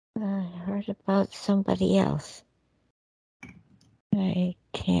heard about somebody else. I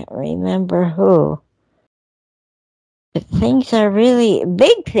can't remember who. But things are really,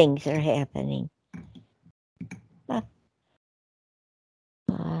 big things are happening.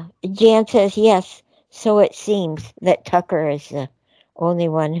 Jan says, yes, so it seems that Tucker is the only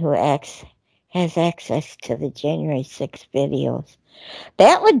one who has access to the January 6th videos.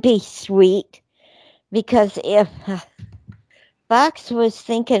 That would be sweet, because if Fox was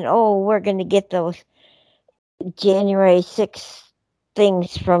thinking, we're going to get those January 6th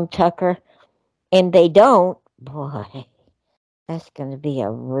things from Tucker, and they don't, boy, that's going to be a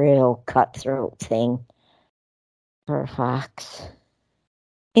real cutthroat thing for Fox,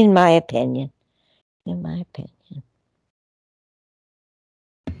 in my opinion.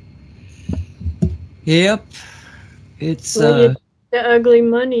 Yep. It's the ugly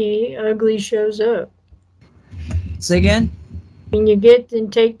money, ugly shows up. Say again? When you get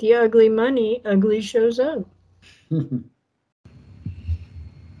and take the ugly money, ugly shows up.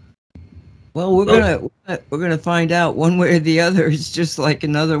 Well, we're gonna find out one way or the other. It's just like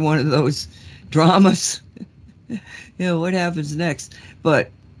another one of those dramas. What happens next? But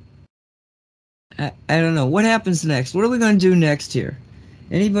I don't know. What happens next? What are we gonna do next here?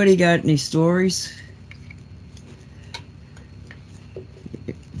 Anybody got any stories?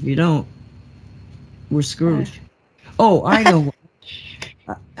 If you don't, we're screwed. Oh, I know.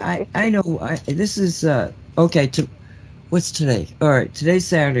 I know. This is okay. What's today? All right, today's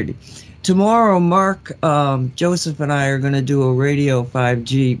Saturday. Tomorrow, Mark, Joseph, and I are going to do a Radio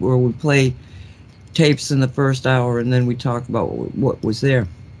 5G where we play tapes in the first hour and then we talk about what was there.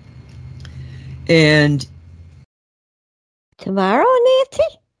 And tomorrow,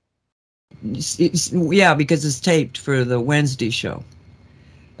 Nancy? Yeah, because it's taped for the Wednesday show.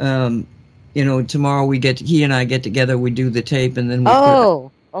 Tomorrow he and I get together, we do the tape, and then we put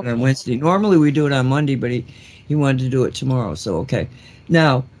it on Wednesday. Normally we do it on Monday, but he wanted to do it tomorrow, so okay.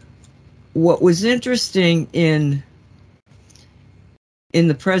 Now, what was interesting in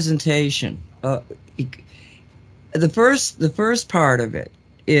the presentation, the first part of it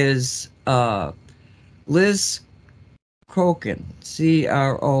is Liz Crokin,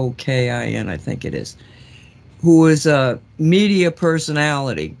 Crokin, I think it is, who is a media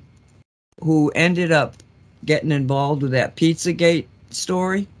personality who ended up getting involved with that Pizzagate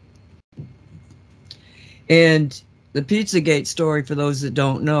story. And the Pizzagate story, for those that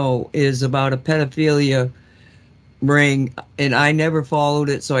don't know, is about a pedophilia ring, and I never followed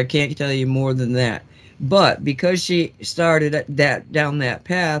it, so I can't tell you more than that. But because she started down that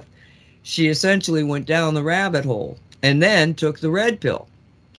path, she essentially went down the rabbit hole and then took the red pill.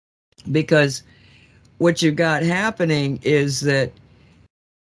 Because what you got happening is that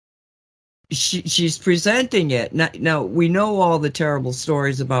she's presenting it. Now, we know all the terrible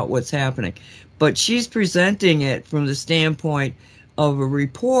stories about what's happening, but she's presenting it from the standpoint of a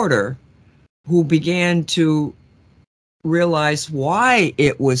reporter who began to realize why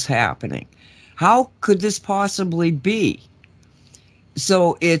it was happening. How could this possibly be?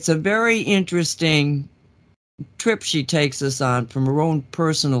 So it's a very interesting trip she takes us on from her own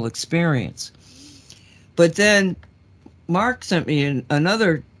personal experience. But then Mark sent me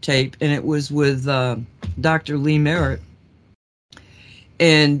another tape, and it was with Dr. Lee Merritt,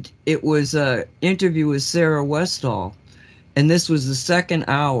 and it was an interview with Sarah Westall, and this was the second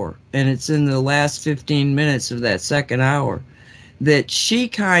hour, and it's in the last 15 minutes of that second hour that she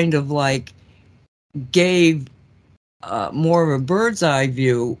kind of like gave more of a bird's eye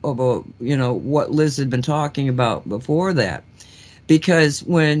view of what Liz had been talking about before that. Because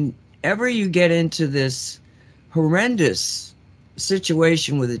whenever you get into this horrendous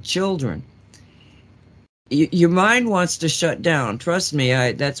situation with the children, your mind wants to shut down. Trust me,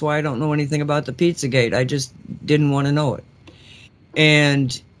 that's why I don't know anything about the Pizzagate. I just didn't want to know it.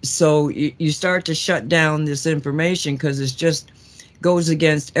 And so you start to shut down this information because it just goes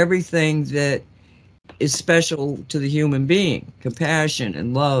against everything that is special to the human being, compassion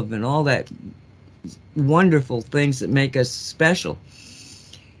and love and all that wonderful things that make us special.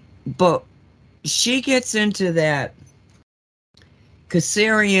 But she gets into that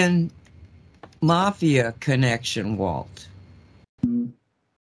Khazarian mafia connection, Walt.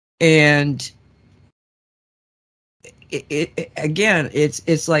 And again,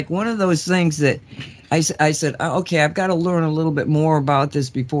 it's like one of those things that I said, okay, I've got to learn a little bit more about this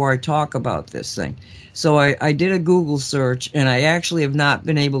before I talk about this thing. So I did a Google search, and I actually have not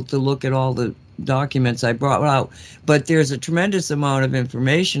been able to look at all the documents I brought out, but there's a tremendous amount of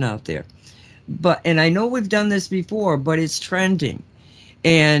information out there. And I know we've done this before, but it's trending.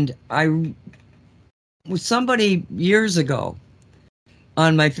 And with somebody years ago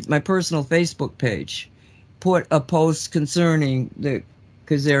on my personal Facebook page put a post concerning the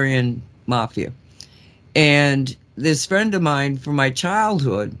Khazarian mafia. And this friend of mine from my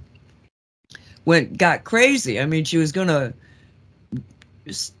childhood got crazy. I mean, she was going to,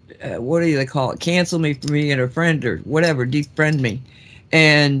 what do they call it? Cancel me for being a friend or whatever, defriend me.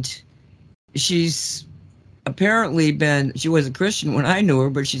 And she's apparently she was a Christian when I knew her,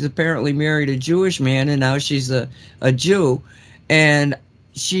 but she's apparently married a Jewish man, and now she's a Jew. And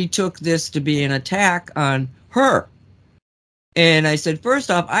she took this to be an attack on her. And I said, first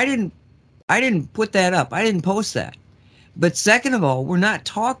off, I didn't put that up. I didn't post that. But second of all, we're not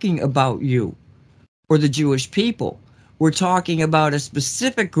talking about you or the Jewish people. We're talking about a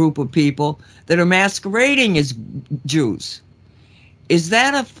specific group of people that are masquerading as Jews. Is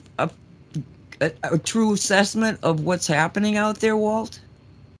that a true assessment of what's happening out there, Walt?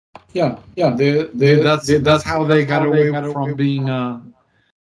 Yeah. That's how they got away from being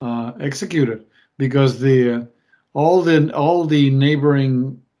executed, because all the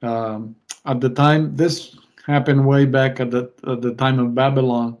neighboring at the time, this happened way back at the time of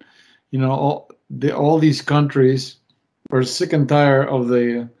Babylon. All these countries were sick and tired of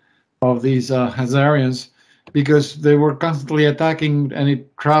these Khazarians, because they were constantly attacking any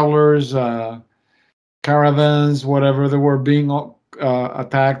travelers, caravans, whatever. They were being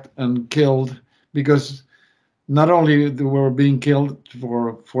attacked and killed, because not only they were being killed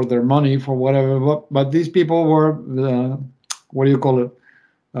for their money, for whatever, but these people were what do you call it?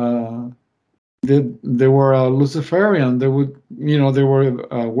 They were Luciferian. They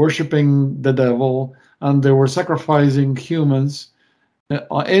were worshiping the devil, and they were sacrificing humans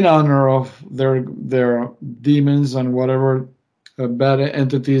in honor of their demons and whatever bad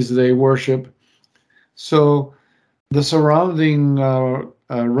entities they worship. So the surrounding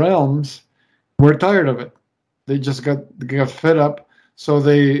realms were tired of it. They just got fed up. So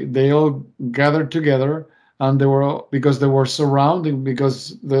they all gathered together, and because they were surrounding,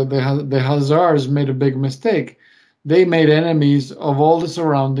 because the Khazars made a big mistake. They made enemies of all the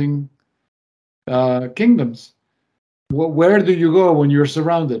surrounding kingdoms. Where do you go when you're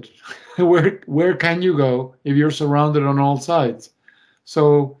surrounded? Where can you go if you're surrounded on all sides?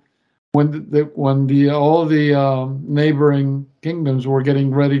 So when all the neighboring kingdoms were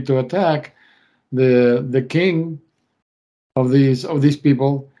getting ready to attack, the king of these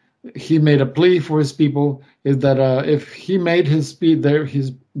people, he made a plea for his people, is that if he made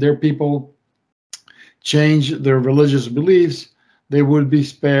their people change their religious beliefs, they would be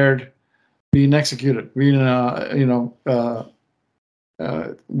spared being executed, being what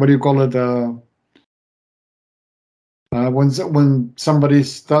do you call it? When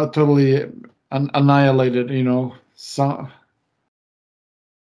somebody's totally annihilated,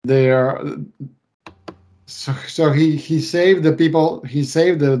 they are. So he saved the people. He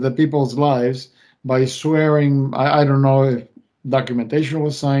saved the people's lives by swearing. I don't know if documentation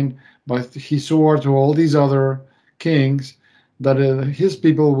was signed, but he swore to all these other kings that his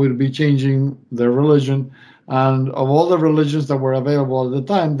people would be changing their religion. And of all the religions that were available at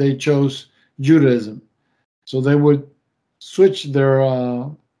the time, they chose Judaism. So they would switch their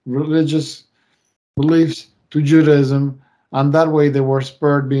religious beliefs to Judaism, and that way they were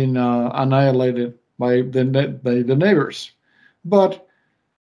spared being annihilated by the neighbors. But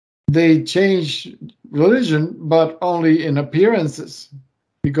they changed religion, but only in appearances,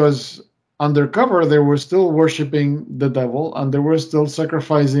 because undercover they were still worshiping the devil, and they were still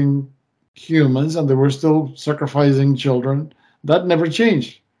sacrificing humans, and they were still sacrificing children. That never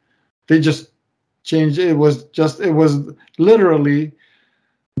changed. They just changed. It was literally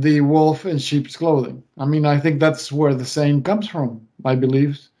the wolf in sheep's clothing. I mean, I think that's where the saying comes from, I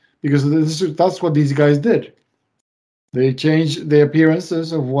believe, because that's what these guys did. They changed the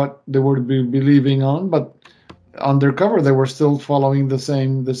appearances of what they would be believing on, but undercover they were still following the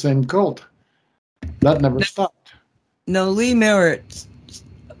same cult. That never stopped. No, Lee Merritt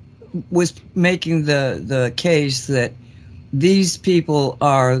was making the case that these people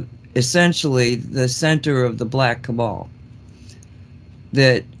are essentially the center of the Black Cabal.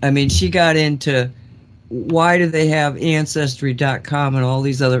 That, I mean, she got into why do they have Ancestry.com and all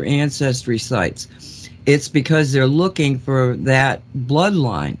these other ancestry sites? It's because they're looking for that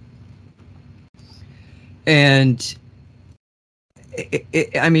bloodline. And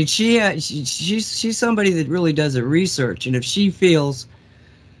I mean, she's somebody that really does a research, and if she feels,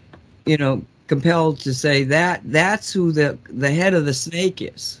 compelled to say that's who the head of the snake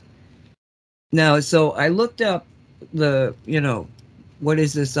is. Now, so I looked up what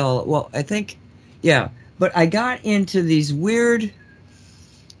is this all? Well, I think, yeah, but I got into these weird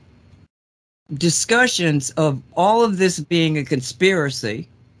discussions of all of this being a conspiracy.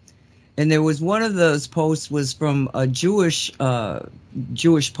 And there was one of those posts was from a Jewish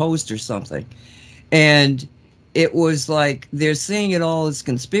post or something. And it was like they're seeing it all as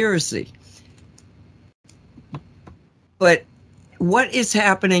conspiracy. But what is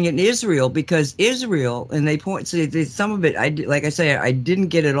happening in Israel? Because Israel, and they point to some of it, I didn't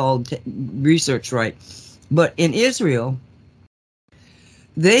get it all researched right. But in Israel,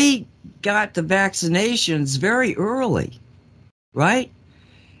 they got the vaccinations very early, right?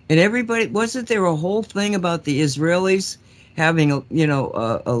 And everybody, wasn't there a whole thing about the Israelis having, a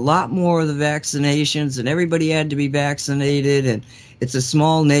lot more of the vaccinations, and everybody had to be vaccinated, and it's a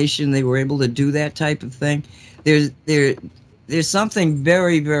small nation, they were able to do that type of thing. There's something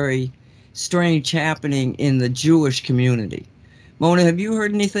very, very strange happening in the Jewish community. Mona, have you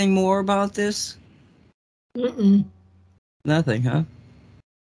heard anything more about this? Mm-mm. Nothing, huh?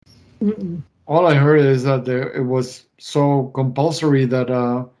 Mm-mm. All I heard is that it was so compulsory that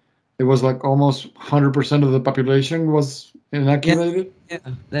it was like almost 100% of the population was inoculated. Yeah,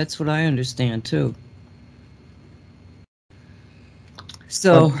 that's what I understand too.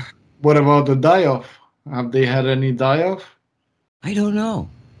 So, what about the die-off? Have they had any die-off? I don't know.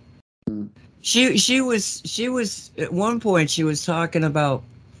 She was at one point she was talking about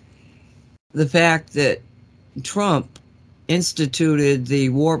the fact that Trump instituted the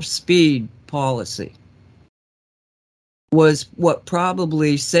warp speed policy was what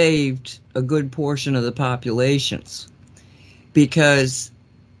probably saved a good portion of the populations, because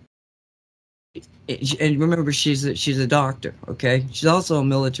and remember she's a doctor, okay? She's also a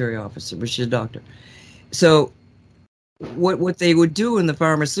military officer, but she's a doctor. So what they would do in the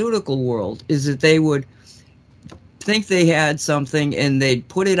pharmaceutical world is that they would think they had something and they'd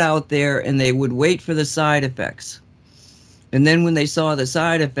put it out there and they would wait for the side effects. And then when they saw the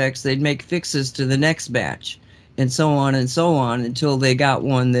side effects, they'd make fixes to the next batch and so on until they got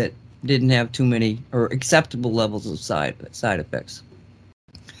one that didn't have too many or acceptable levels of side effects.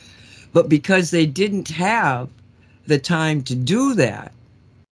 But because they didn't have the time to do that,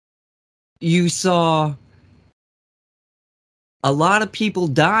 you saw a lot of people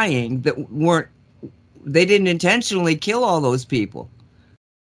dying that they didn't intentionally kill all those people.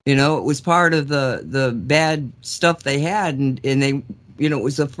 It was part of the bad stuff they had, and they, it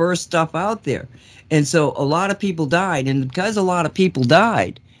was the first stuff out there. And so a lot of people died, and because a lot of people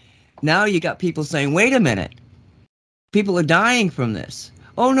died, now you got people saying, wait a minute, people are dying from this.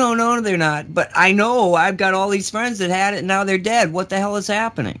 Oh, no, they're not. But I know I've got all these friends that had it, and now they're dead. What the hell is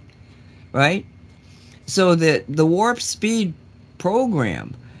happening? Right? So the warp speed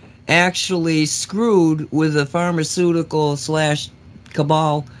program actually screwed with the pharmaceutical /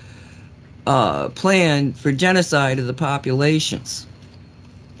 cabal plan for genocide of the populations.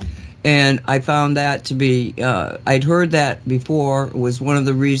 And I found that to be, I'd heard that before, was one of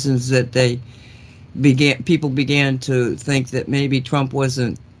the reasons that people began to think that maybe Trump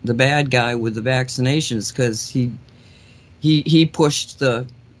wasn't the bad guy with the vaccinations, because he pushed the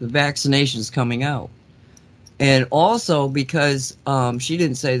vaccinations coming out. And also because, she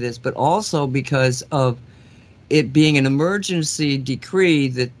didn't say this, but also because of it being an emergency decree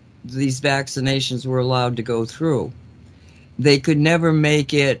that these vaccinations were allowed to go through. They could never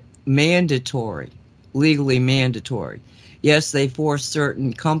make it mandatory, legally mandatory. Yes, they forced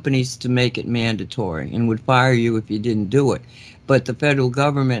certain companies to make it mandatory and would fire you if you didn't do it. But the federal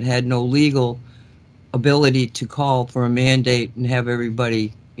government had no legal ability to call for a mandate and have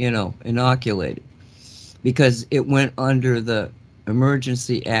everybody, inoculated, because it went under the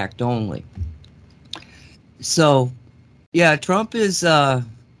Emergency Act only. So, yeah, Trump is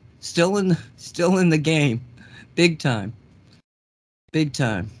still in the game, big time. Big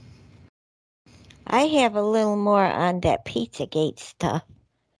time. I have a little more on that Pizzagate stuff.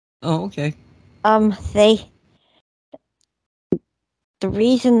 Oh, okay. The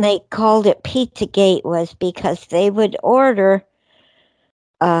reason they called it Pizzagate was because they would order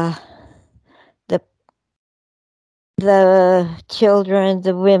the children,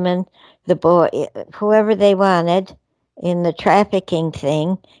 the women, the boy, whoever they wanted in the trafficking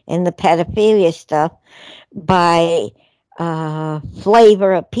thing and the pedophilia stuff by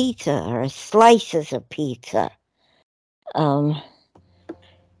flavor of pizza or slices of pizza. So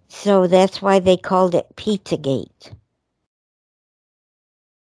that's why they called it Pizzagate.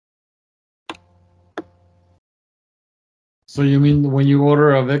 So you mean when you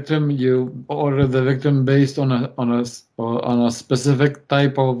order a victim, you order the victim based on a specific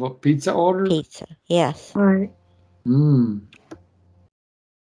type of pizza order? Pizza, yes. Right. Mm.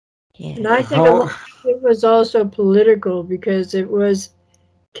 Yeah. And I think it was also political because it was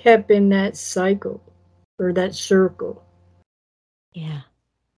kept in that cycle or that circle. Yeah.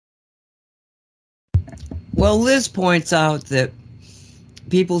 Well, Liz points out that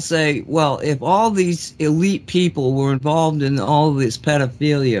people say, well, if all these elite people were involved in all these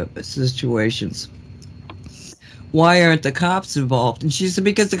pedophilia situations, why aren't the cops involved? And she said,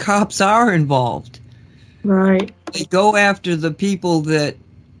 because the cops are involved. Right. They go after the people that,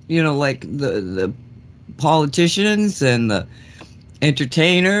 like the politicians and the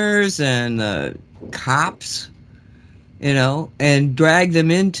entertainers and the cops, and drag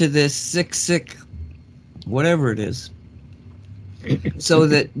them into this sick, whatever it is. So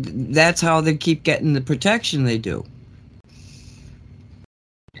that's how they keep getting the protection they do.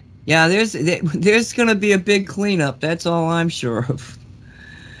 Yeah, there's going to be a big cleanup. That's all I'm sure of.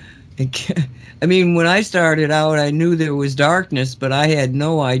 I mean, when I started out, I knew there was darkness, but I had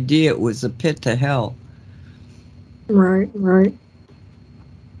no idea it was a pit to hell. Right.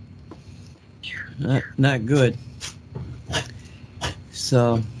 Not good.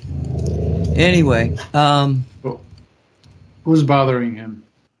 So, anyway, who's bothering him?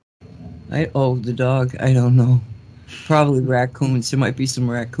 The dog. I don't know. Probably raccoons. There might be some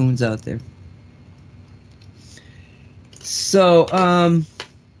raccoons out there. So,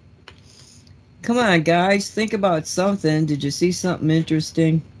 come on, guys. Think about something. Did you see something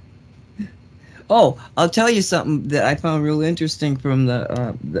interesting? Oh, I'll tell you something that I found real interesting from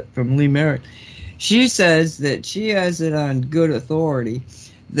from Lee Merritt. She says that she has it on good authority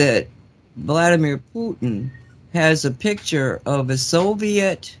that Vladimir Putin has a picture of a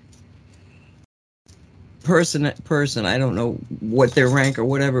Soviet person, I don't know what their rank or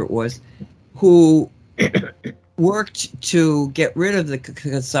whatever it was, who worked to get rid of the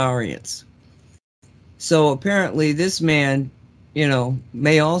Khazarians. So apparently this man,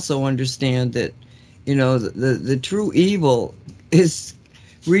 may also understand that, the true evil is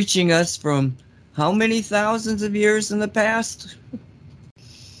reaching us from how many thousands of years in the past?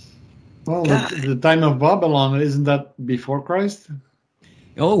 Well, the time of Babylon, isn't that before Christ?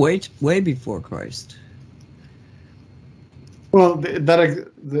 Oh, way before Christ. Well,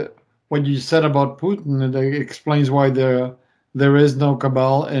 what you said about Putin, that explains why there is no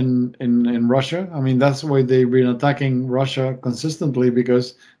cabal in Russia. I mean, that's why they've been attacking Russia consistently,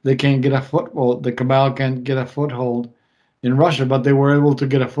 because they can't get a foothold. The cabal can't get a foothold in Russia, but they were able to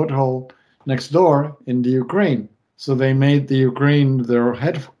get a foothold next door in the Ukraine. So they made the Ukraine their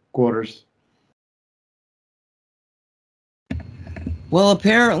headquarters. Well,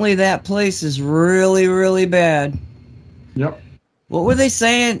 apparently that place is really, really bad. Yep. What were they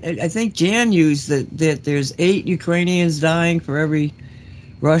saying? I think Jan used that there's 8 Ukrainians dying for every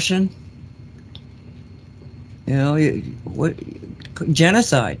Russian. What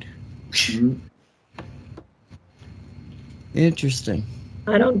genocide? Mm-hmm. Interesting.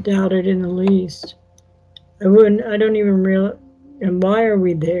 I don't doubt it in the least. I don't even realize. And why are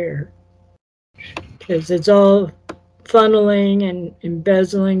we there? Because it's all funneling and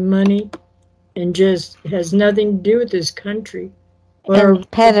embezzling money and just has nothing to do with this country. And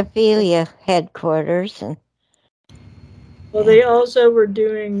pedophilia headquarters. And well, they also were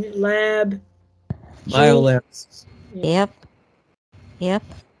doing biolabs. Yep.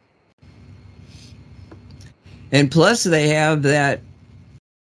 And plus they have that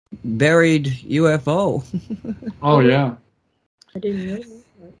buried UFO. Oh yeah. I didn't know that.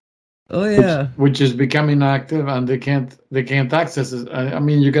 Oh yeah. Which is becoming active, and they can't access it. I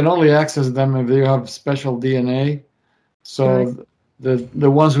mean, you can only access them if you have special DNA. So Right.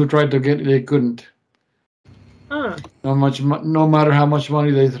 the ones who tried to get it, they couldn't. Huh. No matter how much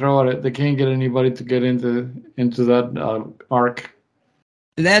money they throw at it, they can't get anybody to get into that arc.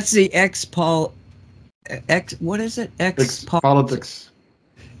 That's the what is it? Politics.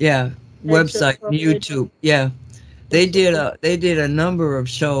 Yeah, website, Exopolitics. YouTube. Yeah. They did a number of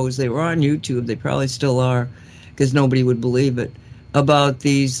shows. They were on YouTube. They probably still are, because nobody would believe it, about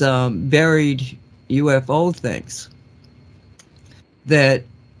these buried UFO things that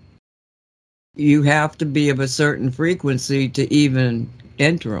you have to be of a certain frequency to even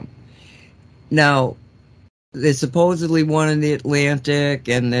enter them. Now, there's supposedly one in the Atlantic,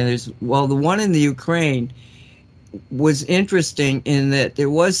 and then the one in the Ukraine was interesting in that there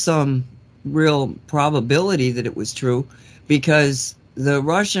was some real probability that it was true, because the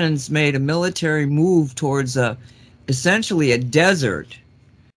Russians made a military move towards essentially a desert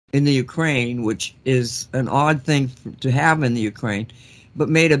in the Ukraine, which is an odd thing to have in the Ukraine, but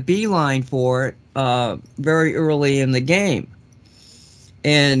made a beeline for it very early in the game.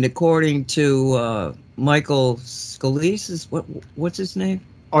 And according to Michael Scalise, what's his name?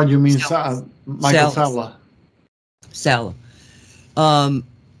 Oh, you mean Michael Salla? Salla.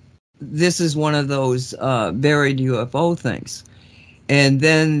 This is one of those buried UFO things. And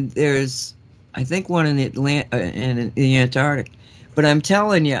then there's, I think, one in the Antarctic. But I'm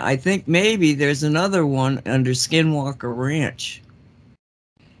telling you, I think maybe there's another one under Skinwalker Ranch,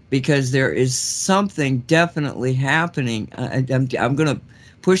 because there is something definitely happening. I'm going to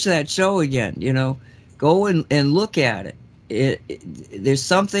push that show again. Go and look at it. There's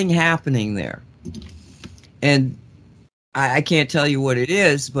something happening there, and I can't tell you what it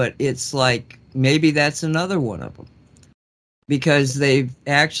is, but it's like maybe that's another one of them, because they've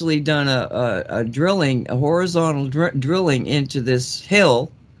actually done a horizontal drilling into this hill,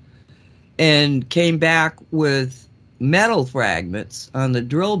 and came back with metal fragments on the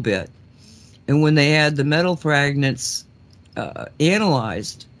drill bit. And when they had the metal fragments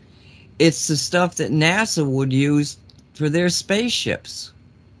analyzed, it's the stuff that NASA would use for their spaceships.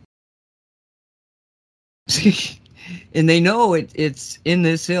 And they know it's in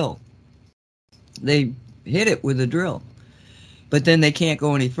this hill. They hit it with a drill, but then they can't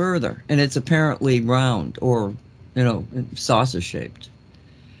go any further. And it's apparently round or, saucer shaped,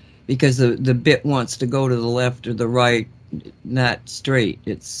 because the bit wants to go to the left or the right, not straight.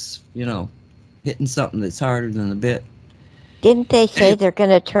 It's, hitting something that's harder than the bit. didn't they say they're going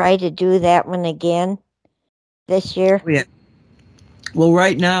to try to do that one again this year? Yeah. Well,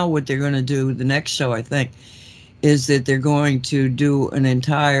 right now, what they're going to do, the next show, I think, is that they're going to do an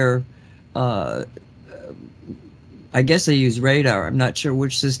entire, I guess they use radar. I'm not sure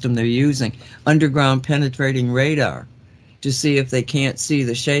which system they're using, underground penetrating radar, to see if they can't see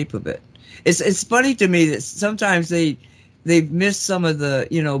the shape of it. It's funny to me that sometimes they've missed some of the,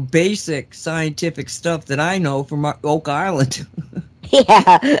 basic scientific stuff that I know from Oak Island.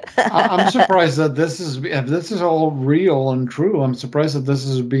 Yeah. I'm surprised that if this is all real and true, I'm surprised that this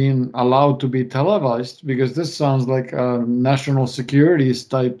is being allowed to be televised, because this sounds like national security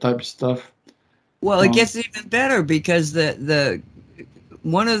type stuff. Well, it gets even better, because the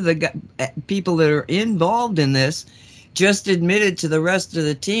one of the people that are involved in this just admitted to the rest of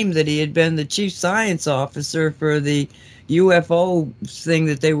the team that he had been the chief science officer for the UFO thing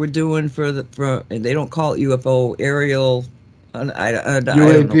that they were doing for they don't call it UFO, aerial.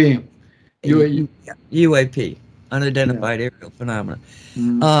 UAP. UAP, unidentified aerial phenomena.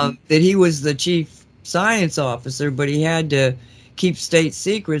 Mm-hmm. That he was the chief science officer, but he had to keep state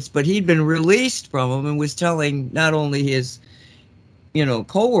secrets. But he'd been released from them and was telling not only his,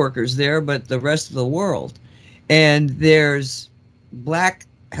 co-workers there, but the rest of the world. And there's black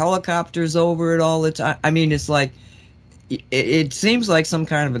helicopters over it all the time. I mean, it's like, it seems like some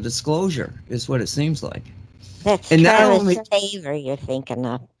kind of a disclosure is what it seems like. That's and Travis Taver you're thinking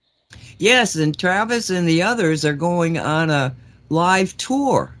of. Yes, and Travis and the others are going on a live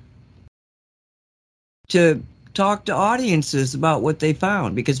tour to talk to audiences about what they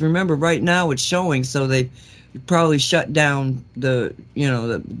found, because remember, right now it's showing, so they probably shut down the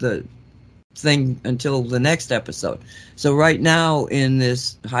thing until the next episode. So right now in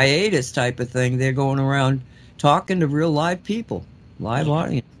this hiatus type of thing, they're going around talking to real live people, live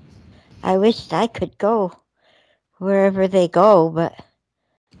audience. I wished I could go wherever they go, but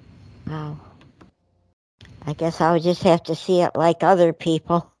I guess I'll just have to see it like other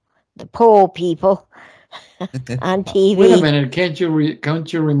people, the poll people on TV. Wait a minute, can't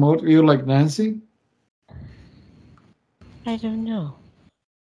you remote view like Nancy? I don't know.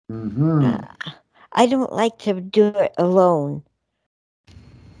 Mm-hmm. I don't like to do it alone.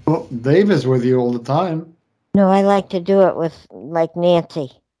 Well, Dave is with you all the time. No, I like to do it with, like,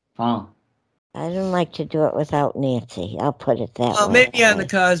 Nancy. Oh. I don't like to do it without Nancy. I'll put it that way. Maybe on the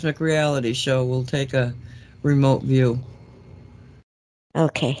Cosmic Reality Show, we'll take a remote view.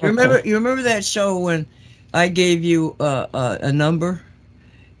 Okay. You remember that show when I gave you a number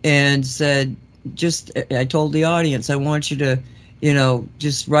and said, I told the audience, I want you to,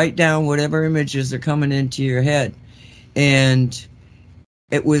 just write down whatever images are coming into your head. And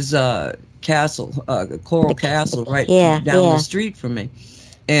it was Coral Castle right down the street from me.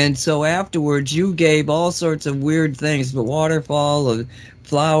 And so afterwards, you gave all sorts of weird things, the waterfall, the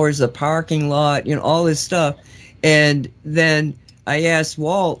flowers, the parking lot, all this stuff. And then I asked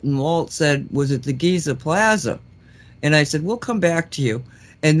Walt, and Walt said, was it the Giza Plaza? And I said, we'll come back to you.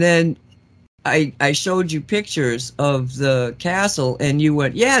 And then I showed you pictures of the castle, and you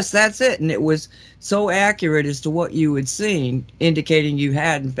went, yes, that's it. And it was so accurate as to what you had seen, indicating you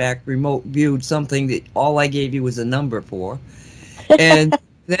had, in fact, remote viewed something that all I gave you was a number for. And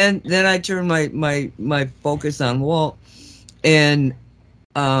then I turned my focus on Walt, and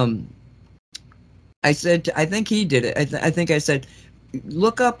I said, I think he did it. I think I said,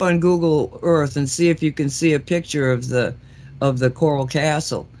 look up on Google Earth and see if you can see a picture of the Coral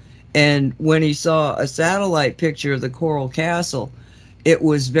Castle. And when he saw a satellite picture of the Coral Castle, it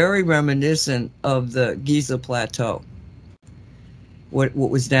was very reminiscent of the Giza Plateau. What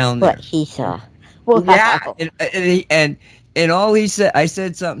was down there? What he saw. Wow. Yeah, and all he said, I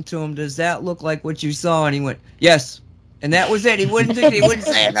said something to him. Does that look like what you saw? And he went, yes. And that was it. He wouldn't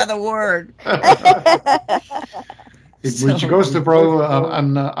say another word. Which goes to prove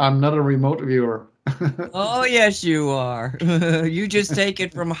I'm not a remote viewer. Oh, yes, you are. You just take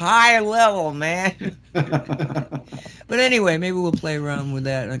it from high level, man. But anyway, maybe we'll play around with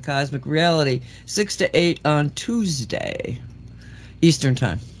that in Cosmic Reality, 6 to 8 on Tuesday, Eastern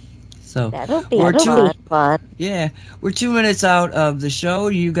Time. So that'll be a lot of fun. Yeah, we're 2 minutes out of the show.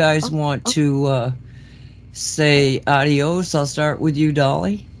 You guys want to say adios? I'll start with you,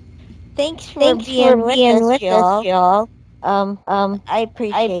 Dolly. Thanks for being with us, y'all. I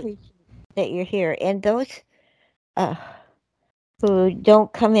appreciate that you're here. And those who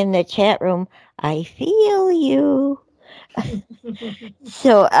don't come in the chat room, I feel you.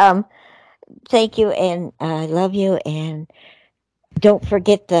 So, thank you, and I love you, and don't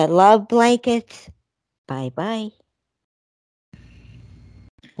forget the love blankets. Bye-bye.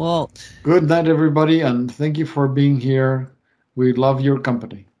 Walt. Good night, everybody, and thank you for being here. We love your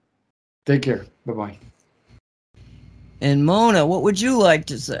company. Take care. Bye-bye. And Mona, what would you like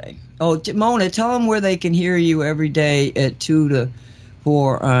to say? Oh, Mona, tell them where they can hear you every day at 2 to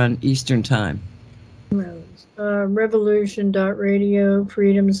 4 on Eastern Time. Revolution.radio,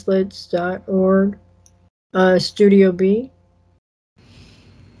 freedomslits.org, Studio B.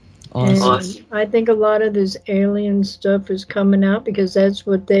 Awesome. And I think a lot of this alien stuff is coming out because that's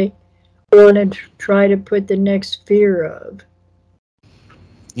what they want to try to put the next fear of.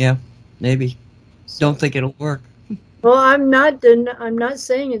 Yeah, maybe. Don't think it'll work. Well, I'm not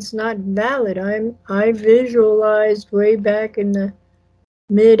saying it's not valid. I visualized way back in the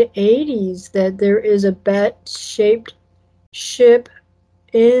mid-'80s that there is a bat-shaped ship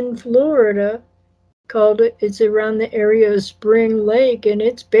in Florida it's around the area of Spring Lake, and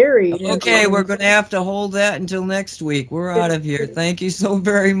it's buried. Okay, we're going to have to hold that until next week. We're out of here. Thank you so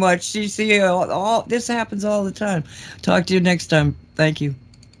very much. See, all this happens all the time. Talk to you next time. Thank you.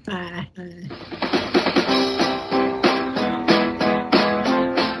 Bye.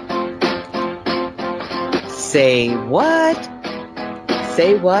 Say what?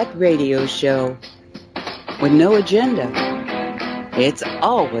 Say What radio show. With no agenda. It's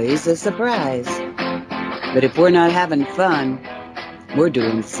always a surprise. But if we're not having fun, we're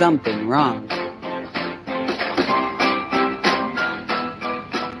doing something wrong.